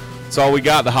 So that's all we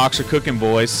got. The Hawks are cooking,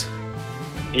 boys.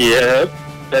 Yeah,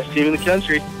 best team in the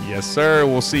country. Yes, sir.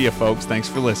 We'll see you, folks. Thanks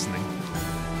for listening.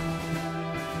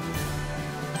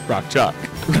 Rock Chalk.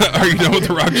 Are you done with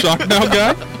the Rock Shock now,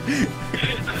 guy?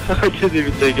 I didn't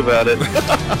even think about it.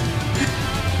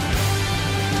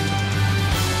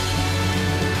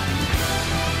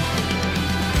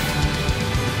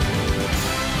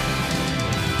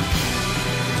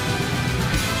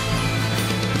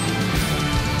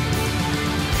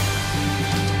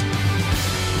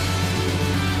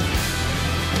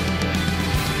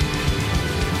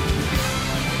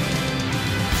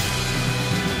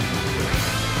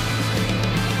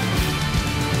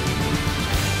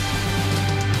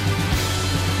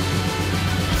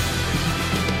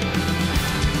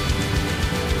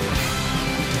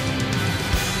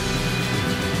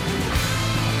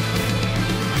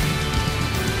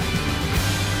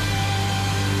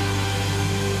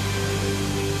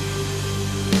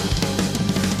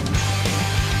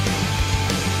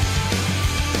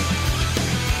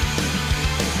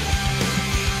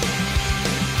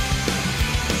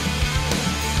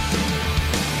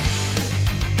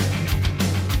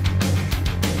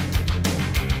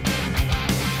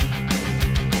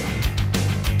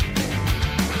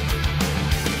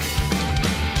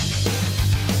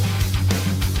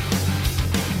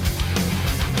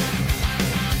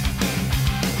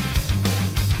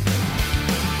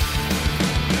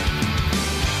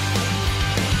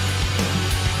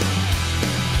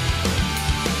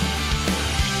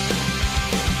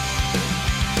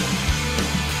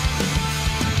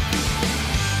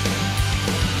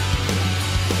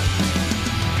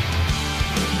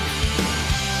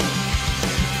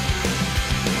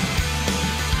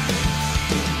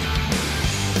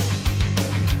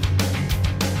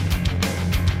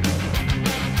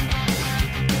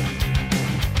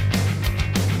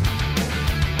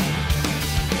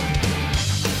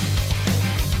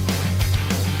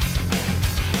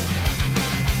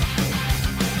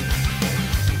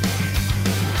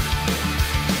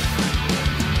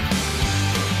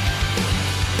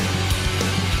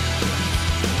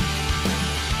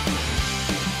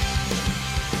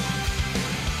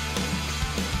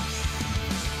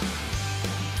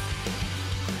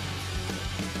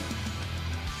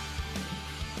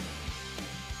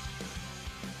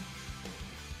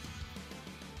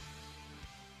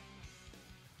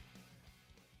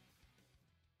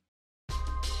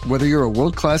 Whether you're a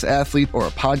world-class athlete or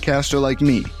a podcaster like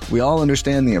me, we all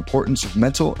understand the importance of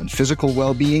mental and physical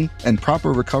well-being and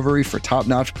proper recovery for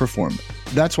top-notch performance.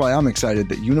 That's why I'm excited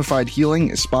that Unified Healing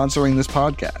is sponsoring this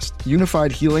podcast.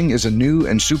 Unified Healing is a new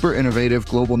and super innovative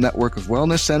global network of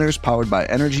wellness centers powered by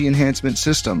Energy Enhancement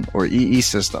System, or EE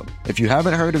System. If you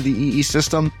haven't heard of the EE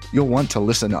System, you'll want to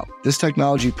listen up. This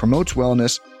technology promotes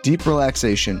wellness, deep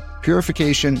relaxation,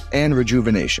 purification, and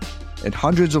rejuvenation. At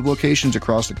hundreds of locations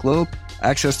across the globe,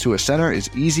 access to a center is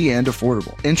easy and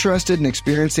affordable. Interested in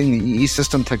experiencing the EE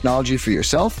System technology for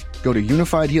yourself? Go to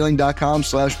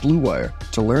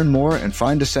unifiedhealing.com/bluewire to learn more and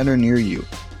find a center near you.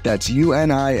 That's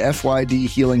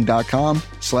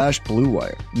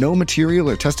unifydhealing.com/bluewire. No material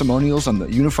or testimonials on the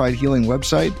Unified Healing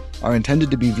website are intended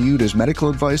to be viewed as medical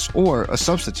advice or a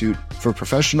substitute for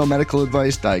professional medical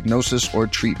advice, diagnosis, or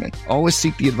treatment. Always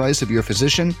seek the advice of your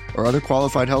physician or other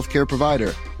qualified healthcare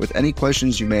provider with any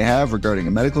questions you may have regarding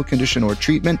a medical condition or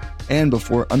treatment and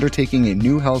before undertaking a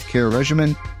new healthcare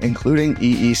regimen, including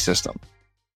EE System.